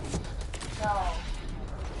 No.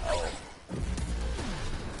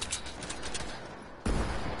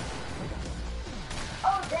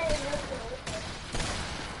 Oh, dang, listen.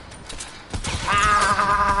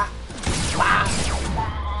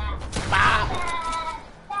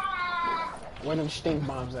 Where them stink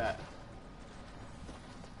bombs at?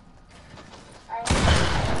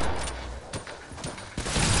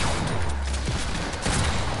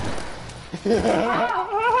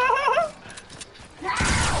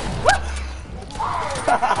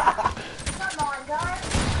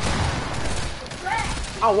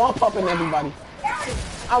 I want pumping everybody.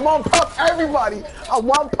 I want to pump everybody. I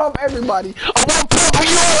want to pump everybody. I want to pump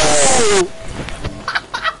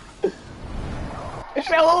you. It's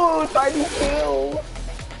your 30 kills.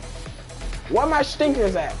 Where my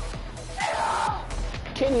stinkers at?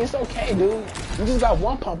 Kenny, it's okay, dude. You just got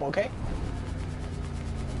one pump, okay?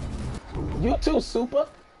 You too, Super.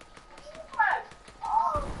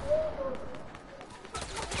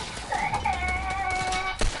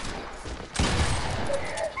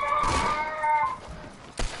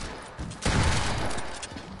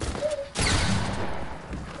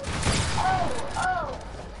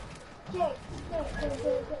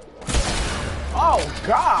 Oh,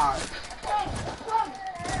 God.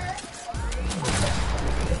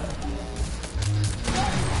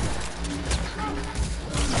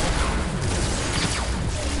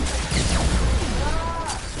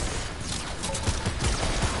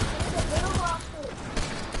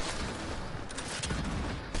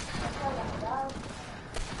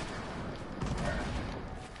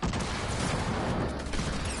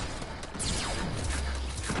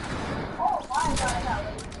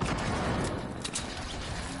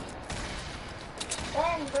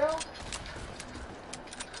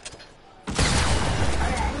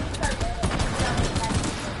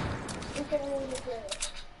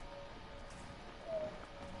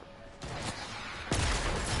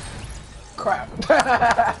 Crap.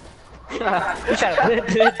 You trying to do it?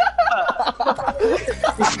 You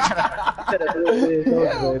trying to do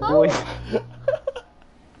it, boy.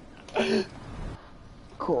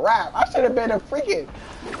 Crap. I should have been a freaking.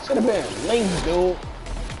 Should have been lame, dude.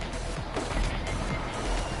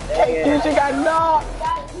 Hey, dude, you got knocked.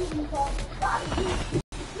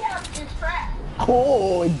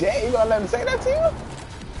 Oh, damn. You gonna let him say that to you?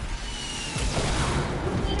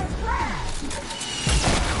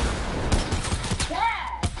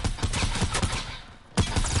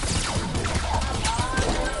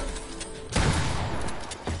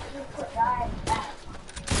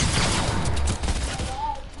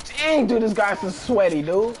 Dang, dude, this guy's so sweaty,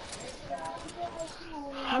 dude.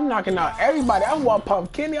 I'm knocking out everybody. I'm one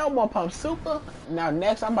pump Kenny. I'm one pump Super. Now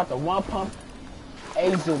next, I'm about to one pump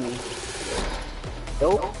Azumi.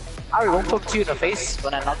 Nope. I won't pump you in the face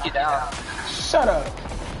when I knock you down. Shut up.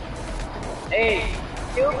 Hey,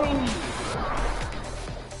 kill me.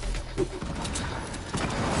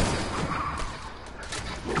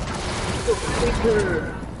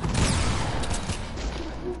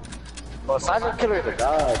 Well, Silent Killer is a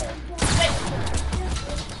god.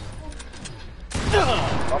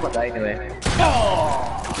 I'm gonna die anyway.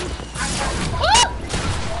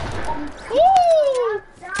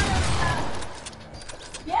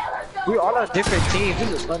 We're all on different teams.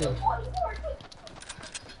 This is funny.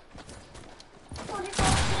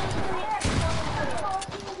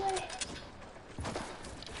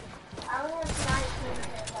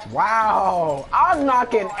 Wow. I'm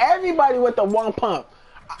knocking everybody with the one pump.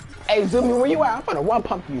 Hey, Zumi, where you at? I'm gonna one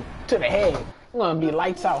pump you to the head. I'm gonna be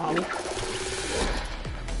lights out, homie.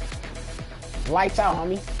 Lights out,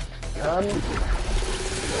 homie. You heard me?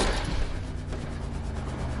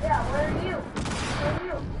 Yeah, where are you? Where are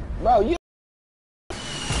you? Bro, you.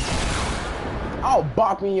 I'll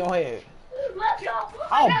bop in your head. Let's go.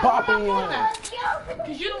 I'll bop in your head.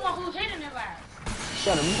 Cause you the one who's hitting it last.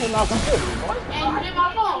 Shut up, you did not consider me, boy. And you hit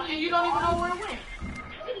my phone, and you don't even know where it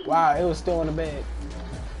went. Wow, it was still in the bed.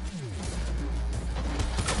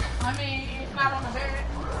 I mean, it's not on the bed.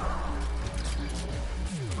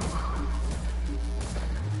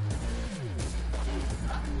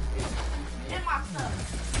 Hit my stuff.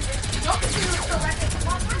 Your computer's still right there for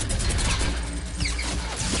 100.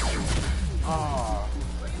 Oh.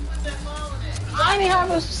 I didn't have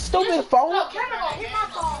a stupid phone. Look, Kendall, hit my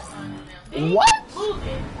phone. What? Lose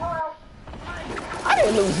it. I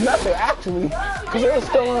didn't lose nothing, actually. Because it was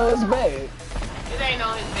still on his bed. It ain't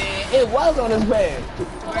on his bed. It was on his bed. So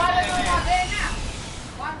why is it on my bed now?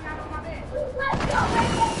 Why is it not on my bed?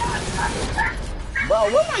 Bro,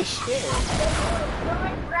 what am I scared?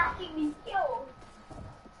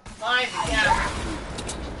 Mine's the camera.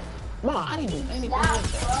 Mom, I didn't do anything like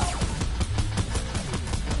that.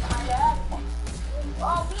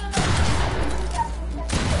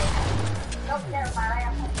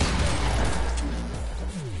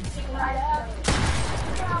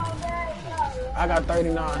 I got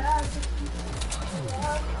 39.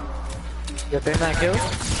 You got 39 kills?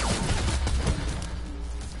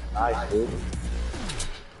 Nice, dude.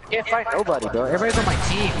 Can't fight nobody, bro. Everybody's on my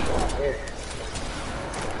team.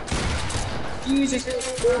 Jesus,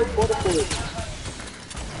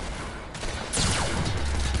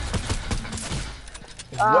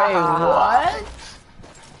 Wait, what?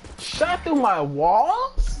 Shot through my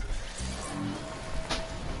walls?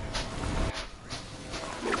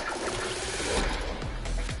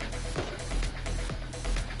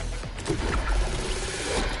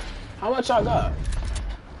 How much I got?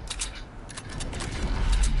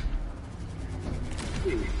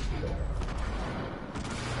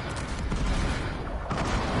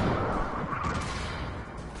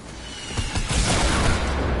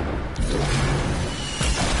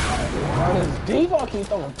 Oh, this Devo keep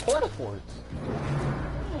throwing porta forts.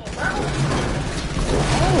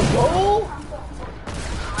 Oh,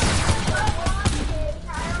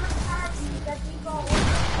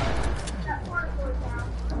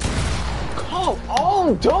 come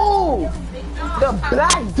on, dude! The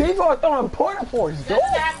black Devo throwing porta forts, dude!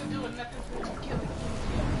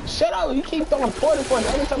 Shut up, you keep throwing porta forts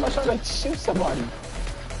every time I try to shoot somebody.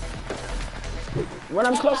 When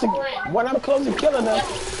I'm close to killing them,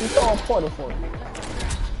 you throw a porta fort.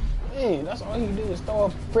 Hey, that's all you do is throw a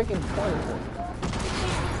freaking porta fort.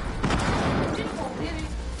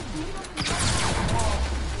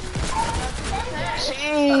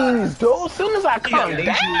 Jeez, dude, as soon as I come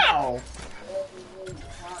down.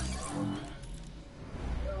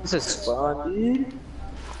 This is fun, dude.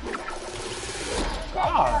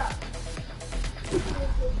 God.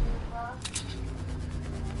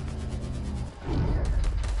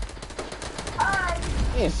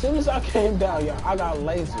 Hey, as soon as I came down, yo, I got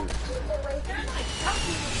lasers.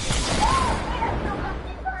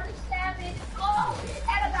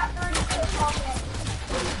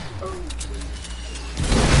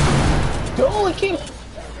 Dude, keep.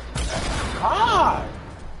 God.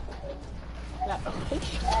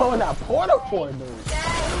 Throwing that porta fort, dude.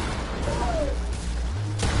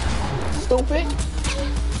 Stupid.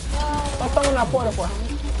 Stop throwing that porta fort,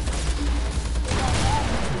 homie.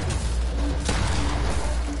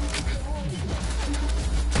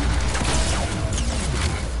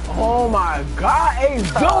 Oh my God, hey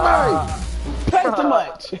Zoomer! Play too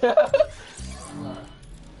much!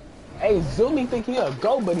 Hey, Zoomy think he a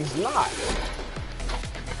go, but he's not.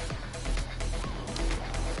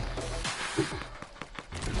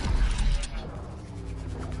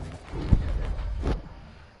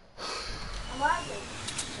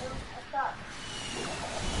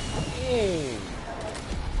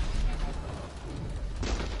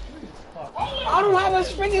 I don't have his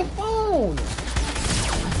freaking phone!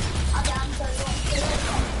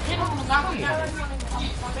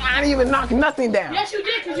 I didn't even knock nothing down. Yes, you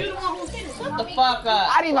did, because you're the one who's hitting it. Shut the fuck up.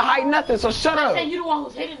 I didn't even hide nothing, so shut up. I said you're the one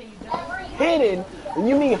who's hitting it, you dumb. Hidden?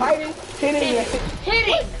 You mean hiding? Hidden?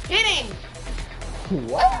 Hitting!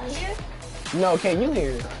 What? No, can you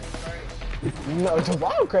hear it? No,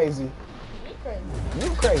 Javon crazy. You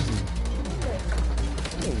crazy.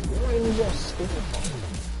 Hey, you ain't even your stupid phone.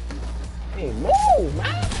 Hey, move,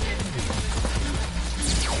 man.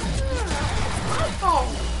 My phone.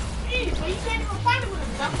 Jeez, but you can't even find it with a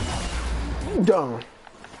dumb phone. You dumb.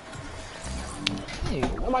 Hey,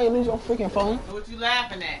 nobody lose your freaking phone. So what you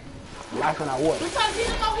laughing at? Laughing at what? Because you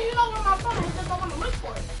know where my phone is, he just don't want to look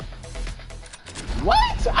for it.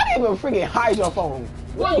 What? I didn't even freaking hide your phone.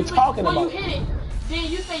 What are you talking about? When you hit it, then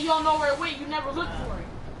you say you don't know where it went, you never look for it.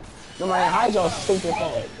 Nobody hide your stupid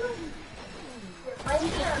phone. You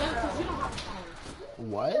just jealous because you don't have a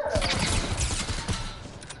phone. What?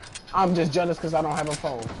 I'm just jealous because I don't have a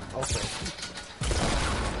phone. Okay.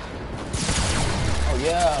 Oh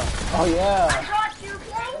yeah. Oh yeah. I got you,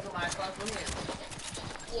 King.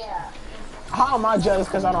 Yeah. How am I jealous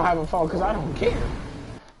because I don't have a phone? Because I don't care.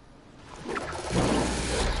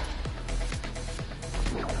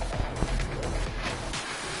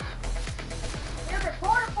 Here's a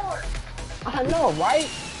porta fort. I know, right?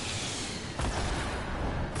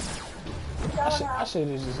 I should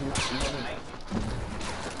have just not.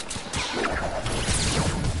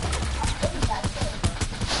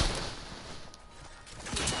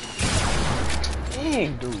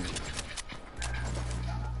 Dang, dude.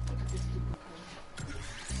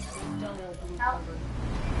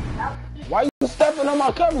 Why you stepping on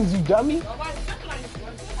my covers, you dummy? Your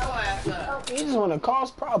ass up. You just want to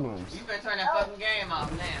cause problems. You better turn that fucking game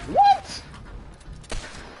off now. What?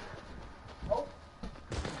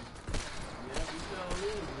 Yeah, you sure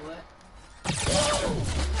lose, boy.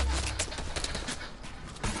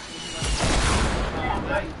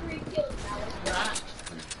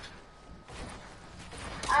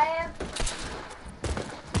 I have.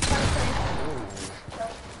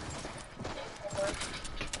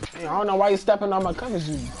 Hey, I don't know why you stepping on my covers,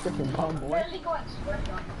 you freaking bum boy.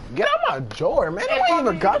 Get out my drawer, man. I ain't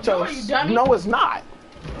even got your. No, it's not.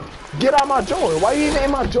 Get out my drawer. Why are you even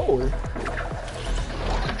in my drawer?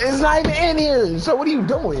 It's not even in here. So what are you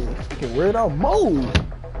doing? Freaking weirdo. Move.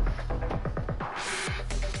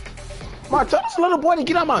 Ma, tell this little boy to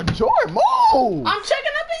get out my drawer. Move. I'm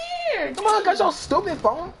checking up in here. Come on, got your stupid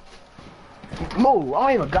phone. Move.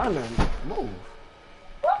 I ain't even got nothing. Move.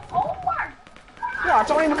 Oh my. Watch,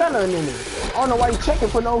 I ain't even got nothing in there. I don't know why you checking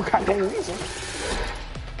for no goddamn reason.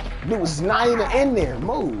 Dude's not even in there.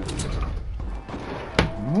 Move.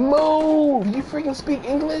 Move. You freaking speak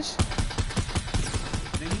English?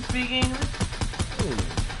 Do you speak English?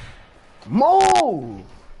 Move.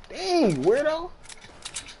 Dang, weirdo.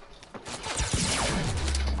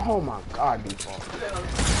 Oh my god, default.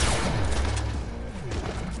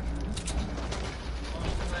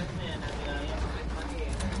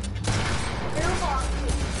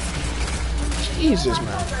 Jesus,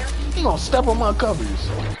 man. He gonna step on my covers.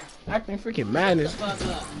 Acting freaking madness.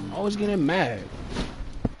 Always getting mad.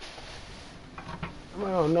 I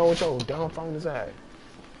don't know what your dumb phone is at.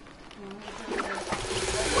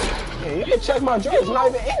 Yeah, you can check my joint. It's not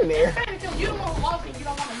even in there. You don't want to lost it. You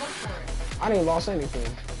don't want to look for it. I didn't lost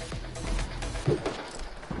anything.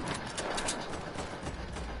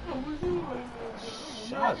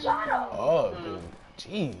 Shut up, dude.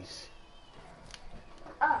 Jeez.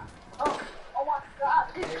 Oh my god,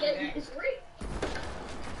 this kid is real.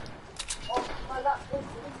 Oh my god, this is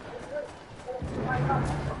real. Oh my god.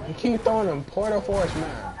 You keep throwing them Porter Force,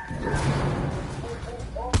 man.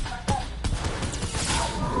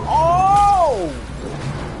 Oh!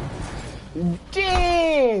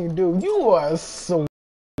 Dang, dude, you are so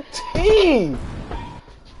team.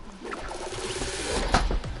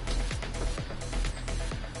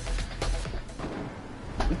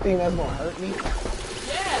 You think that's gonna hurt me?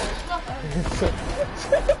 Yeah, it's not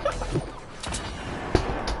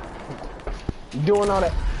Doing all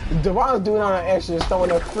that. Devon's doing all that extra,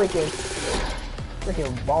 throwing a freaking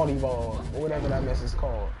volleyball or whatever that mess is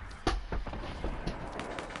called.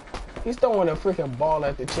 He's throwing a freaking ball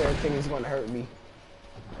at the chair, thinking he's gonna hurt me.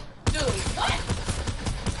 Dude, what?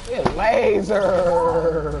 Yeah,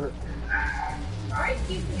 laser.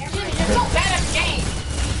 Jimmy, you're so bad at the game.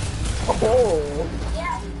 Oh.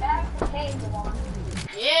 Yeah, back to game, Devon.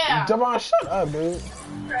 Yeah. Devon, shut up, dude.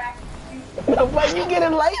 Correct. But you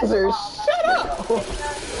getting lasers. Shut up.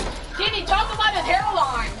 Jimmy, talk about his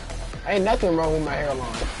hairline. Ain't nothing wrong with my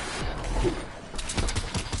hairline.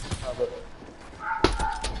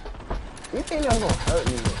 You think that's gonna hurt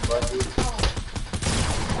me, buddy?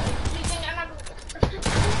 You think I'm not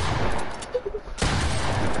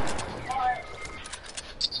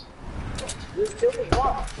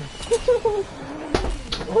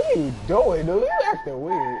What are you doing, dude? You acting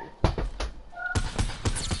weird.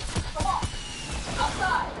 Come on.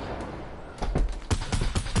 Outside.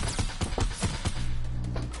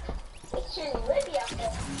 It's Chili Willy out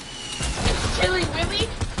there. Chili Willy?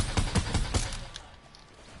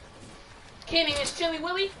 Kenny, it's Chili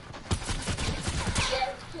Willy?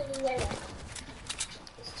 Yeah, it's Chili Willy.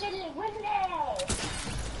 It's Chili Willy.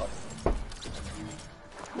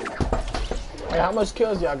 Hey, how much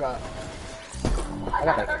kills y'all got? I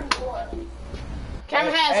got 34.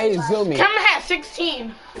 Cameron has, Hey, Zoomy. Cameron has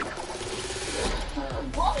 16.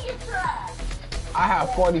 Blow your trash. I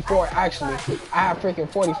have 44, actually. I have freaking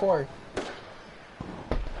 44.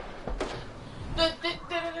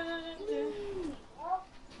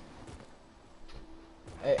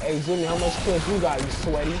 Hey, Zoomy, how much kills you got, you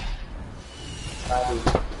sweaty?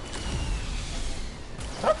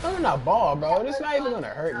 Stop throwing that ball, bro. This not even gonna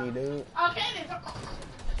hurt me, dude. Okay,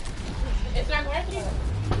 it's not going to hurt you.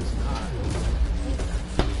 It's not.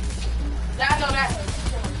 I know that hurts.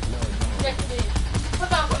 Yes, it did. Put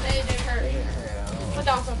down something, it didn't hurt. It didn't hurt at all. Put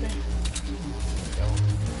down something.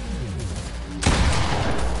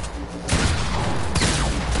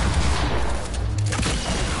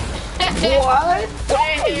 What?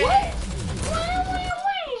 What?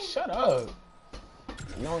 Shut up.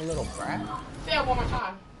 Knowing little brat. Say it one more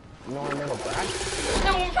time. Knowing little brat. Say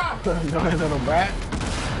it one more time. Knowing little brat.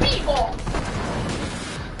 Speedball.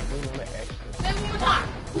 You know the extra. Say it one more time.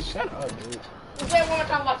 Shut up, dude. Say it one more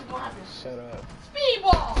time, watch it happen. Shut up.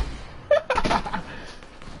 Speedball.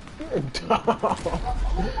 You're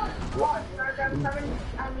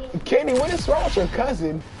dumb. Kenny, what is wrong with your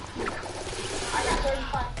cousin? I got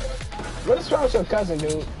 35. What is wrong with your cousin,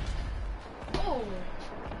 dude? Ooh.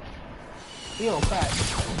 He don't crack.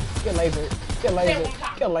 Get laser. Get laser.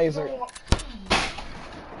 Get laser.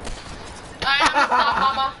 Stop,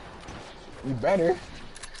 mama. You better.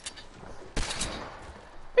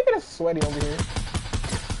 Look at this sweaty over here.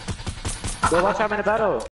 Go watch I'm in a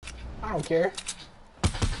battle. I don't care.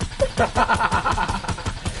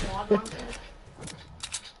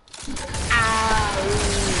 Ow!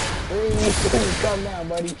 Come now,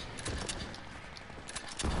 buddy.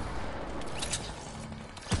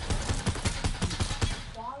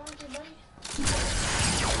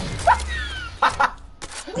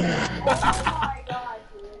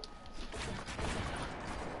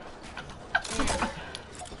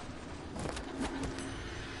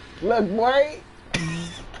 Look, boy.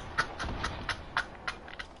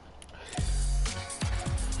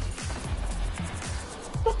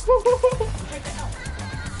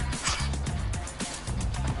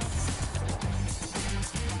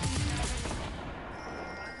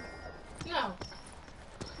 No.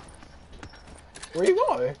 Where you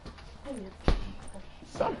going?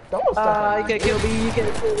 Stop throwing stuff. You can't kill me, you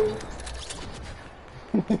can't kill me.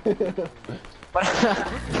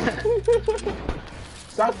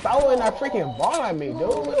 Stop throwing that freaking ball at me, dude.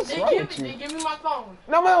 What's wrong with you? Give me my phone.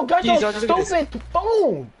 No, man, got Jeez, your I was looking at stupid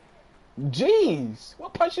phone. Jeez.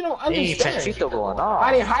 What part you don't Hey, understand? Panchito going I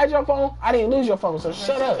on. didn't hide your phone. I didn't lose your phone, so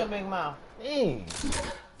shut up. Big mouth. Dang.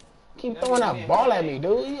 Keep throwing that ball at me,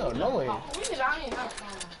 dude. You annoying. I ain't have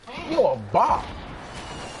phone. You a bop.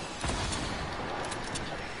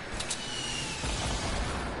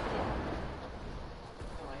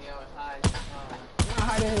 You're not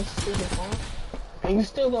hiding his stupid phone. And you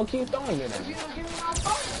still gonna keep throwing it at me. You don't give me my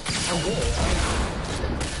phone. I'm good.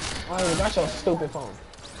 I ain't got your stupid phone.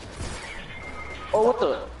 Oh, what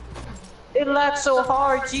the? It lagged so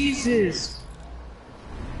hard, Jesus.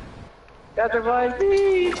 Got the right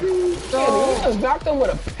me. Yeah, you just knocked him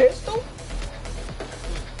with a pistol?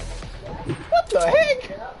 What the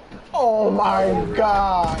heck? Oh my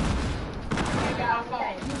god.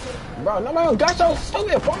 Bro, no man got your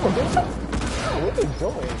stupid phone, dude. Bro, what are you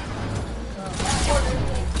doing?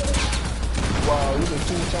 Well, you can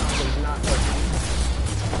keep trying, but it's not working.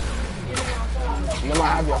 You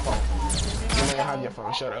might have your phone. You might have your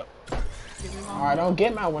phone. Shut up. Alright, don't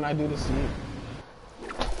get mad when I do this to you.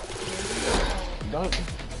 Don't.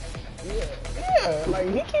 Yeah, like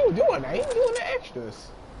he keep doing that. He doing the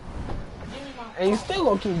extras. And you still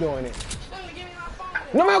gonna keep doing it.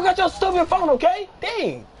 No man got your stupid phone, okay?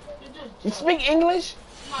 Dang. You speak English?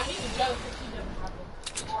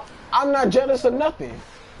 I'm not jealous of nothing.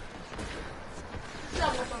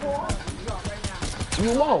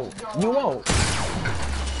 You won't. You won't.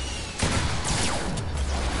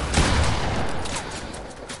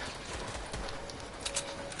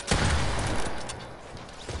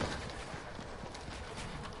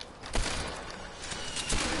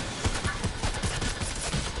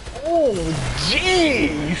 Oh,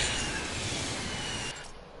 jeez.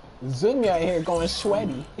 Zoomy out here going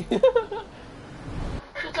sweaty.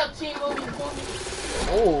 What's up, Team Movie Zoomy?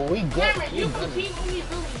 Oh, we good. Cameron, you from Team Movie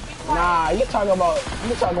Zoomy. Nah, you talking about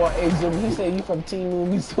A Zoomy. He said you from Team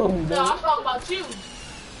Movie Zoomy, No, I'm talking about you.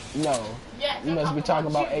 No. Yes, You I'm must be talking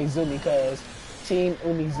about you. A Zoomy because Team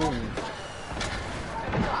Umi Zoomy.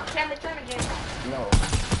 Cameron, turn again. No.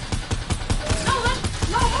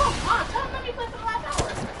 Let me play for the last hour.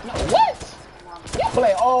 No, what? You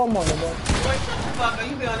play all morning, bro. Boy, shut the fuck up.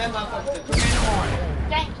 You be on that motherfucker till 3 in the morning.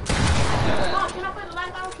 Thank you. Mom, can I play the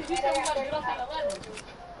last hour? Because you said we gotta get up at 11.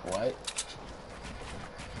 What?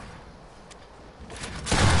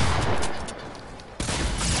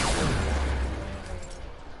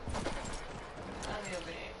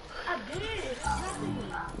 I did. Nothing.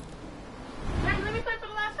 Cameron, let me play for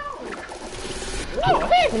the last hour. No,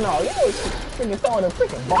 heck no. You was freaking throwing a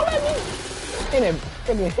freaking ball at me? And then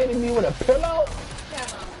freaking hitting me with a pillow?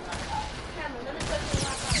 Cameron, let me play for the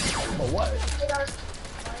last hour. For what?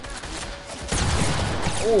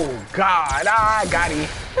 Oh, God. I got him.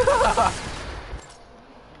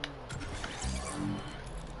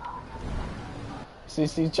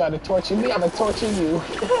 See, try to torture me, I'm gonna torture you.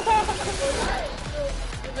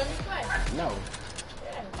 Let me play. No.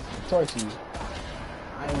 Torture you.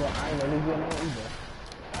 I ain't gonna leave you alone either.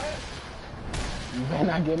 You better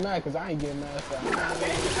not get mad, because I ain't getting mad. So Okay?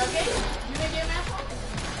 You didn't get mad for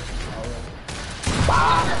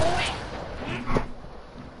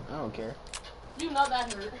I don't care. You know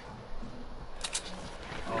that hurt.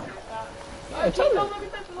 Yeah, tell me. Let me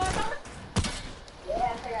play for the last hour.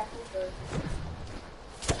 Yes, I got two first.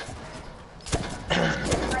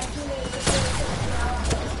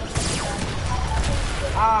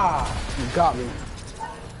 Ah, you got me.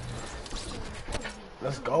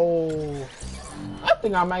 Let's go. I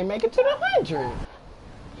think I might make it to the 100. You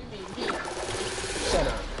mean me. Shut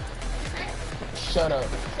up. Shut up.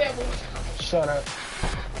 Say what? Shut up.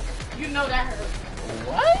 You know that hurt.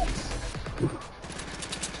 What?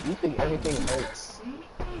 You think everything hurts?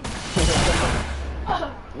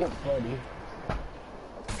 You're funny.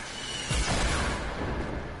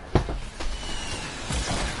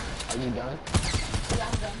 Are you done? Yeah,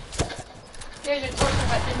 I'm done. Here's your torture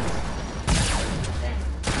weapons.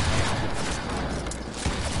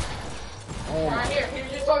 Oh Right my. here.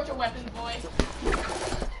 Here's your torture weapons, boy.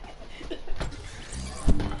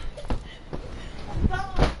 Stop!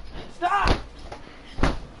 Stop!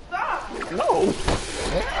 Stop! No.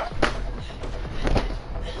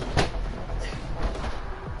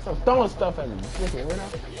 throwing stuff at me. Freaking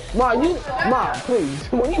weirdo. Ma, please.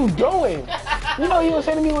 What are you doing? You know you was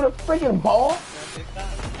hitting me with a freaking ball?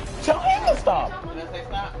 Tell him to stop.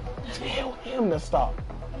 Tell him to stop.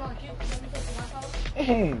 Come on, kid. Let me take the Wi-Fi.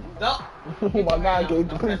 Hey. Don't. Oh my God, Gabe,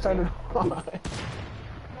 please turn it on. Come on, can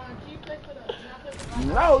you play for the... Can I play for the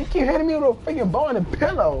Wi-Fi? No, you keep hitting me with a freaking ball and a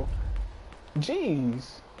pillow.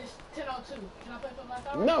 Jeez. It's 10:02. Can I play for the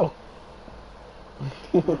Wi-Fi? No.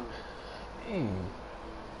 Hey.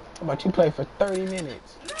 How about you play for 30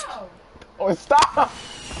 minutes? No. Or stop.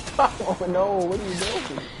 Oh no, what are you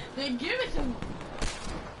doing? Then give it to me.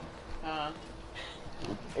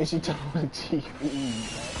 And she turned on the TV.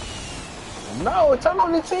 No, turn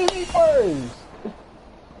on the TV first.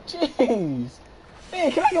 Jeez.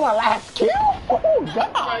 Man, can I get my last kill? Oh,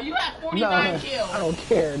 God. Bro, you got 49 kills. I don't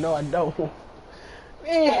care. No, I don't. Are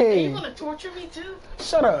you Man, gonna torture me too?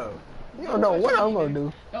 shut up. You don't know what I'm going to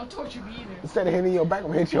do. Don't torture me either. Instead of hitting your back,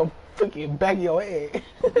 I'm going to hit your freaking back of your head.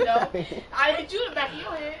 No, I hit you in the back of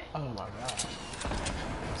your head. Oh, my God.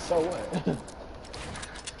 So what?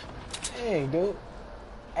 Dang, dude.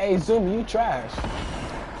 Hey, Zoom, you trash.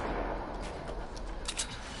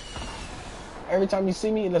 Every time you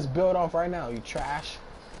see me, let's build off right now. You trash.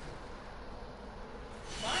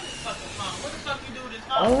 Mine is fucking phone. What the fuck you do with this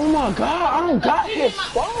phone? Oh my God, I don't got He his hit my-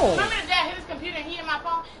 phone. Remember the dad hit his computer and he hit my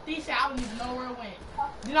phone? Then he said I don't even know where it went.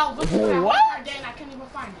 Then I was looking for that What? card day and I couldn't even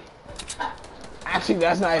find it. Actually,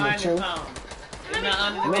 that's not even Mine is true. phone. Let me Not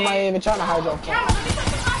under the Nobody bed. even trying to hide your Cameron, phone. let me put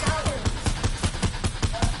the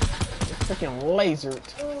 $5. It's freaking lasered.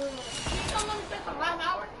 Can you tell me for the last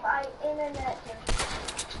hour? My internet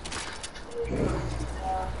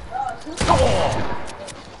Oh.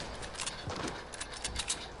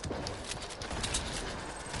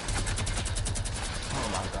 Oh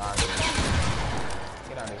my God.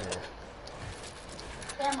 Get out of here.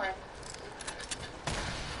 Cameron.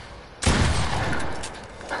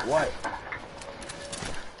 What?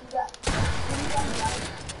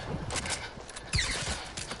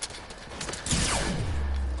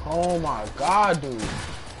 Oh my God, dude.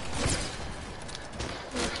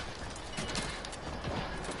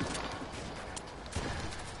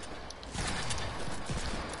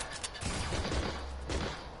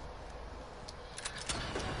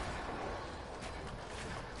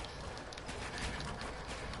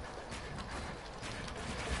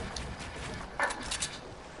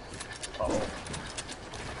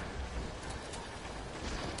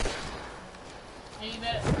 You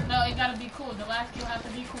better, no, it gotta be cool. The last kill has to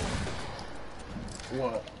be cool.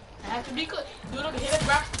 What? It has to be cool. Do it, hit it,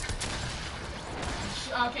 drop.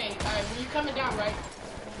 Okay, alright, when you're coming down, right?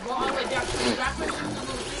 Go all the way down. Drop it, shoot the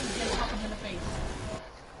little thing, then pop him in the face.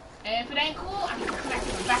 And if it ain't cool, I can smack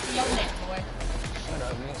you in the back of your neck, boy. Shut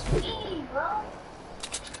up, man. Hey, bro.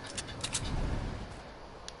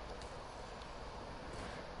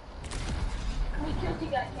 How many kills you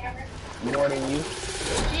got, Cameron? More than you.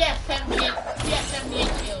 He has 78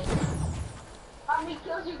 kills. How many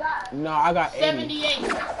kills you got? No, I got 80. 78. Bro,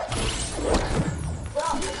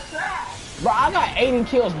 you're trash. Bro, I got 80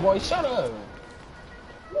 kills, boy. Shut up.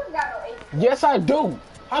 You ain't got no 8. Yes, I do.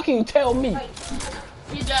 How can you tell me? Wait,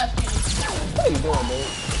 He does, Kenny. What are you doing, dude?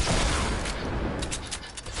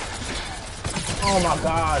 Oh my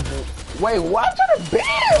God, dude. Wait, what? To the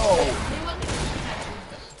bill?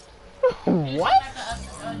 What?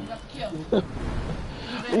 You got the kill.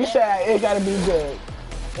 You said it gotta be good.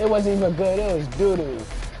 It wasn't even good. It was doo-doo.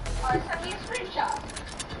 alright, send me a screenshot.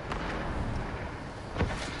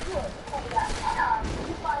 Good. Oh, yeah.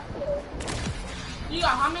 45 kills. You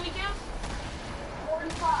got how many kills?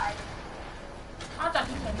 45. I thought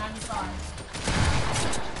you said 95.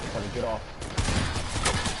 Gotta get off.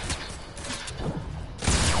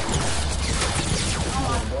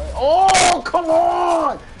 Oh, come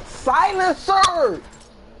on! Silencer!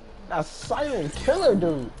 That silent killer,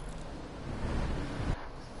 dude.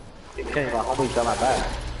 You can't my homie got my back.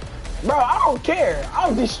 Bro, I don't care.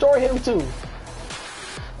 I'll destroy him too.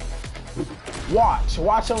 Watch and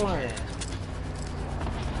learn.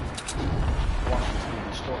 Watch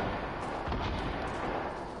me destroy him.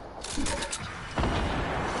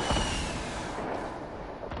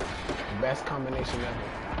 Best combination ever.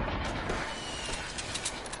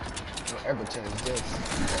 Don't ever change this.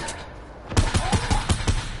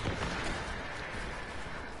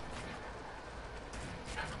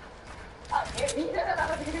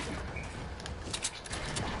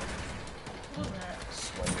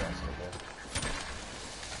 Sweaty ass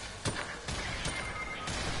nigga.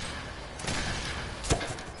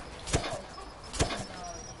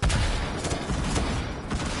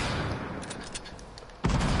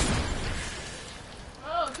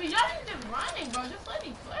 Oh, so y'all need to running, bro. Just let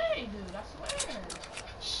me play, dude. I swear.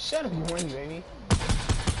 Shut up, you horny baby.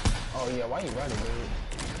 Oh yeah, why you running, dude?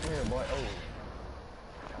 Come here, boy. Oh.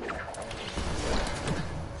 Yeah,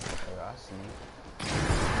 I see you.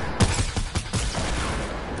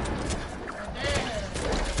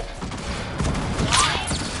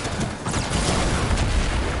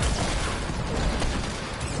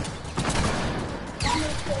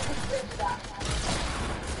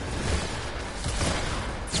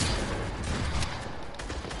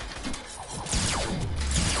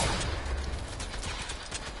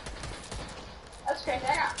 That's crazy. I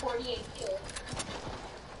got 48 kills.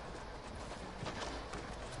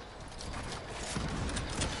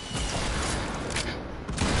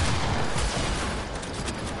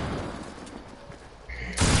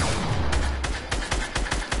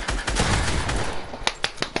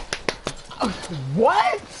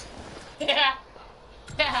 What? Yeah.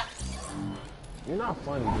 Yeah. You're not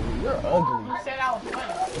funny, dude. You're ugly. You said I was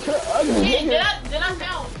funny. You're ugly, Did nigga. I say I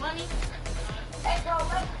was funny? Hey, bro,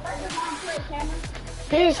 let the bomb play, Cameron.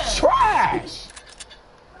 He's trash.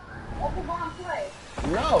 Let the bomb play.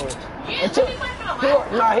 No. Yeah, Until, let me play for the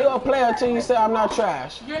last nah, he'll play until you say I'm not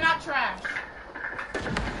trash. You're not trash.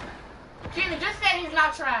 Kenny, just say he's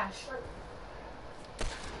not trash.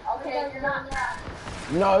 Okay, you're not trash.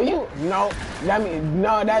 No, that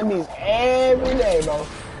means every day, bro.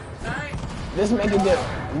 Alright? This make a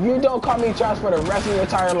difference. You don't call me trash for the rest of your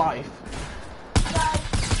entire life. Guys,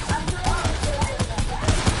 I'm doing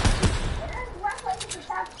There's references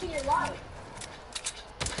attached to your life.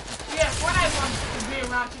 Yeah, Fortnite wants to be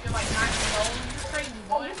around till you're like 9 years old. You're crazy,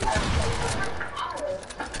 boy.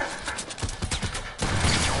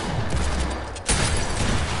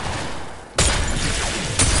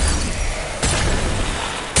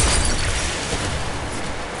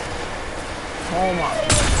 Oh my.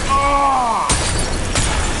 Oh!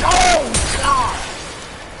 Oh God!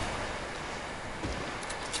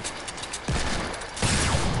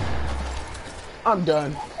 I'm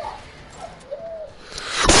done.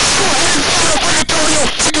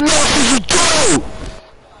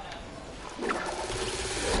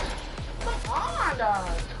 Come on, dog.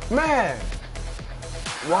 Man!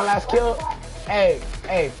 One last kill. Hey,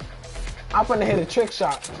 I'm finna hit a trick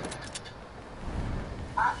shot.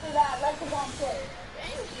 After that, let the bomb play.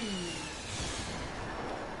 Thank you.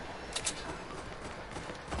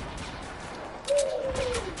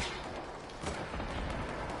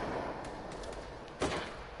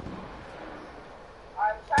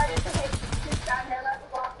 I'm trying to hit this down here, let the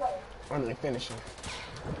bomb play. I'm gonna finish him.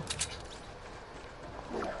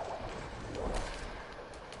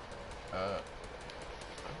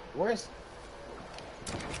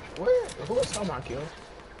 Who's talking about kill?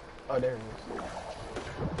 Oh, there he is.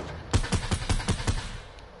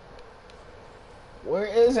 Where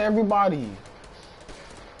is everybody?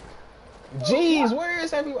 Jeez, where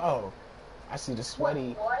is everyone? Oh, I see the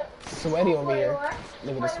sweaty over here.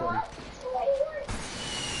 Look at the sweaty.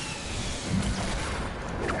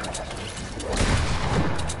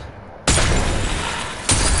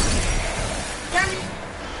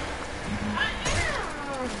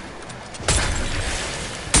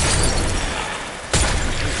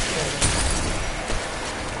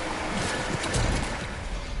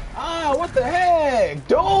 Ah, what the heck,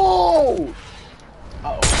 dude? Uh-oh.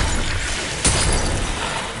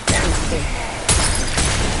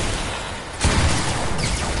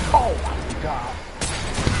 Oh my God.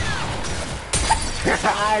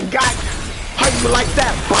 I got how you like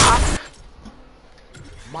that, Bob?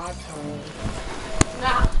 My turn.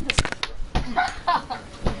 Nah.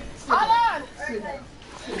 Hold on.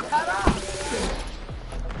 Hold on.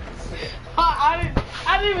 I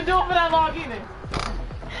didn't even do it for that long either.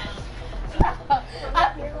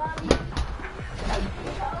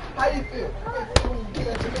 How you feel?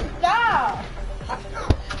 Nah. How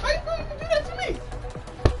you feel you do that to me?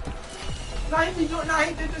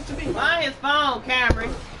 He did this to me. Find his phone,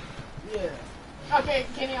 Cameron. Yeah. Okay,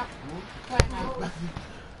 Kenny, I'm playing now.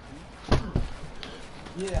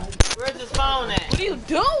 Yeah. Where's his phone at? What are you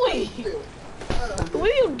doing? What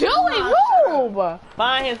are you doing? Move!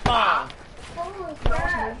 Find his phone. Holy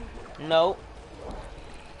crap. Nope.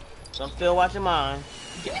 So I'm still watching mine.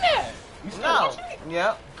 Give me that. No.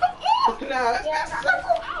 Yep. Nah, that's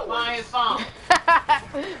Find his phone.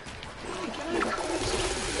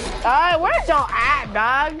 Alright, where's your at,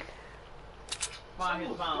 dog? Find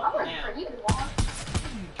his phone That was now. for you, Juan.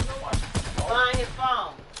 Find his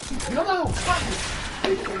phone. No.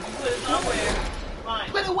 You put it somewhere. Find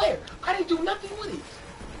it. Put it where? I didn't do nothing with it.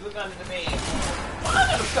 Look under the bed. I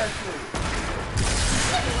never searched for it.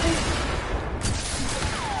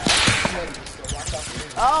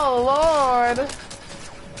 Oh Lord.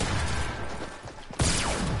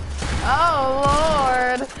 Oh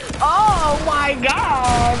Lord. Oh my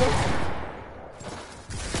God.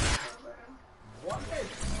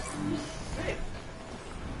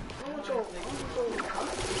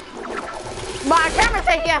 My camera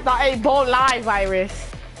said he has the Ebola virus.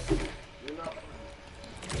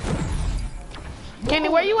 Kenny,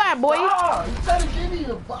 where you at, boy? Instead of giving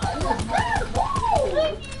you a virus, man.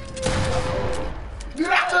 Whoa. You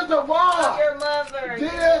answered the bomb. Your mother.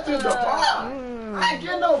 Did answer the bomb. I ain't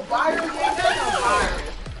getting no virus. I ain't getting no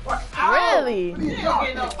virus. Really? You don't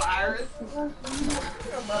get no virus.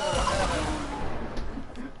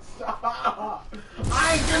 Stop.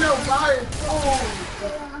 I ain't getting no virus.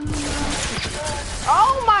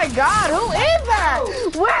 Oh my God, who is that?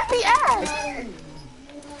 Where's he at?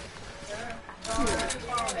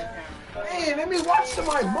 Hey, let me watch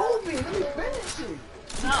my movie. Let me finish it.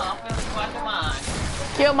 No, I'm finna watch mine.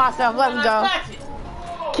 Kill myself, let's go. Touch it.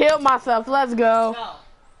 Kill myself, let's go. No.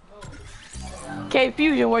 K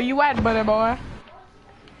Fusion, where you at, buddy boy?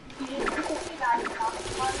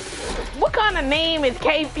 What kind of name is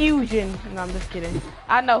K Fusion? No, I'm just kidding.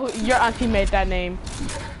 I know who, your auntie made that name.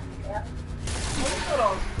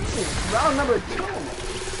 Round number 2.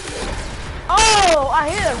 Oh, I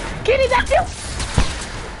hit him. Kitty, that's you.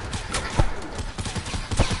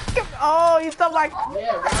 Oh, you still like.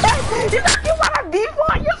 Yeah, round You thought you want a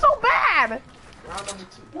default? You're so bad. Round number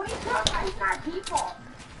 2. What are you talking about? It's not default.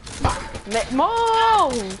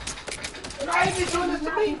 Move. No, I ain't been doing this to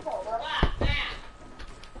me. Ready for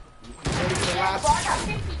the last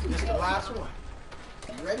one? This is the last one.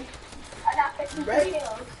 You ready? I got 52 Ready?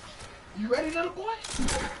 kills. You ready, little boy?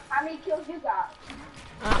 How many kills you got?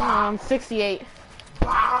 68.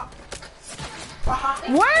 Bah. Bah.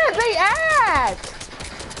 Where is they at?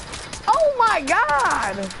 Oh my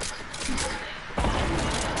God.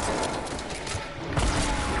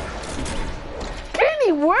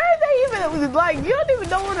 Kenny, where are they even? Like, you don't even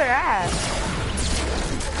know where they're at.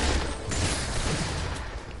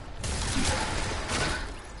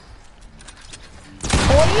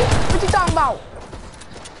 Boy, what you talking about?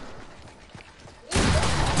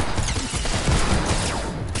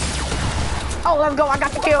 Oh, let's go. I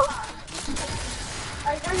got the kill.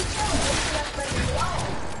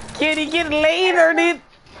 Kitty, get later, dude.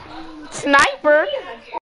 Sniper.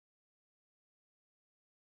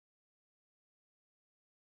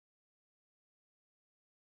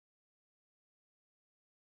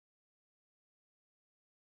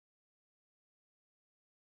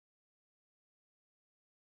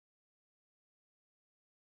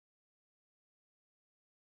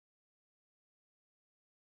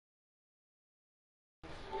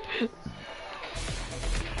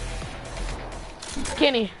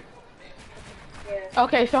 Kenny. Yeah.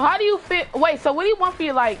 Okay, so how do you fit? Wait, so what do you want for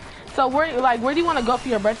your So where do you want to go for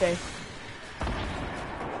your birthday?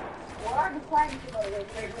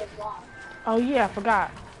 Oh yeah, I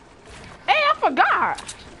forgot. Hey, I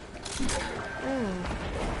forgot.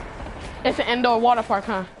 It's an indoor water park,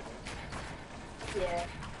 huh? Yeah.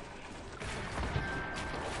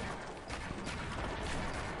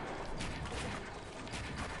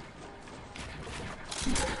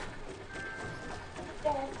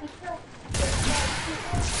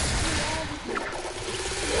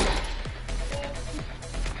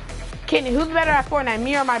 Kenny, who's better at Fortnite,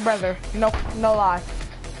 me or my brother? No lie.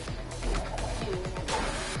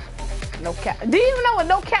 No cap. Do you even know what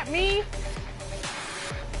no cap means?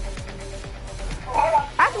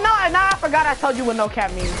 I forgot I told you what no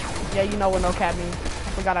cap means. Yeah, you know what no cap means.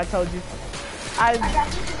 I forgot I told you.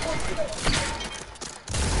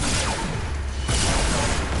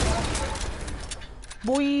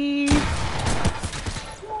 Boy.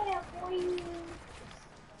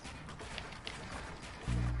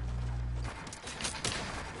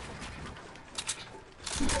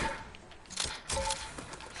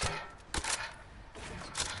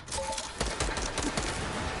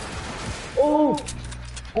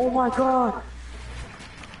 Oh my God.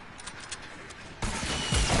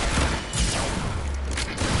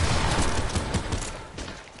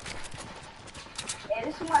 Yeah,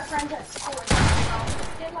 this is my friends at school.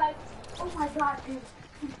 They're like, oh my God, dude.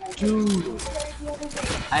 Dude,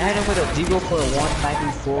 I had him with a deagle for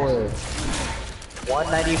 194.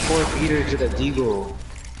 194 meters with a deagle.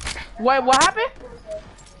 Wait, what happened?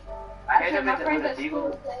 I hit him with a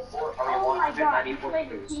deagle for Oh my God, 194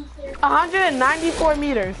 meters. 194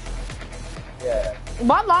 meters. Yeah.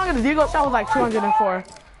 My longest deagle shot was like 204.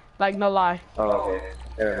 Like, no lie. Oh, okay.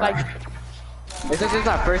 Never mind. Like, This is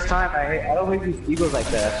our first time I don't think these eagles like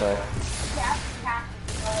that, so.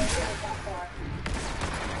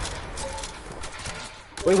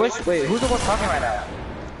 Wait, who's the one talking right now?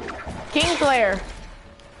 Kingslayer.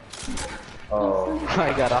 Oh,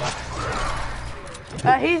 I got off.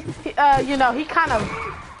 You know, he kind of,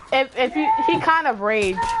 he kind of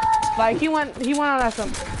raged. Like he went on that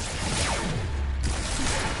some.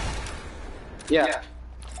 Yeah.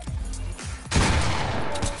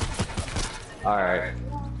 Alright.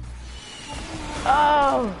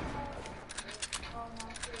 Oh.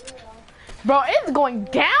 Bro, it's going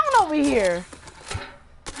down over here.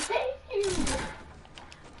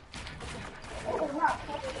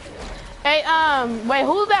 Hey, wait,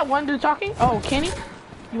 who's that one dude talking? Oh, Kenny?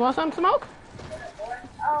 You want some smoke?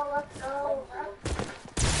 Oh, let's go.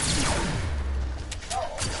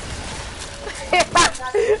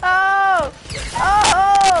 Oh!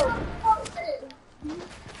 Oh!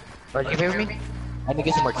 Bro, you hear me? I need to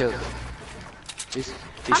get some more kills. These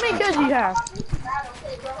How many kills do you have?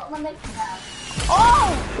 I'm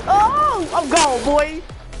Oh! Oh! I'm gone, boy!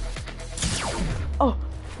 Oh.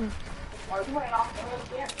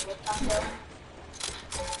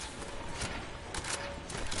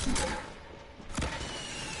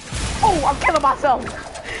 Oh, I'm killing myself!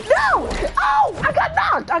 No! Oh! I got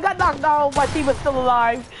knocked! I got knocked! No, my team was still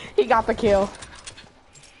alive. He got the kill.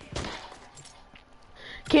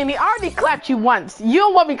 Kenny, I already clapped you once. You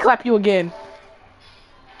don't want me to clap you again.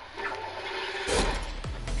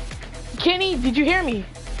 Kenny, did you hear me?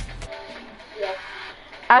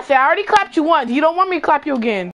 I said I already clapped you once. You don't want me to clap you again.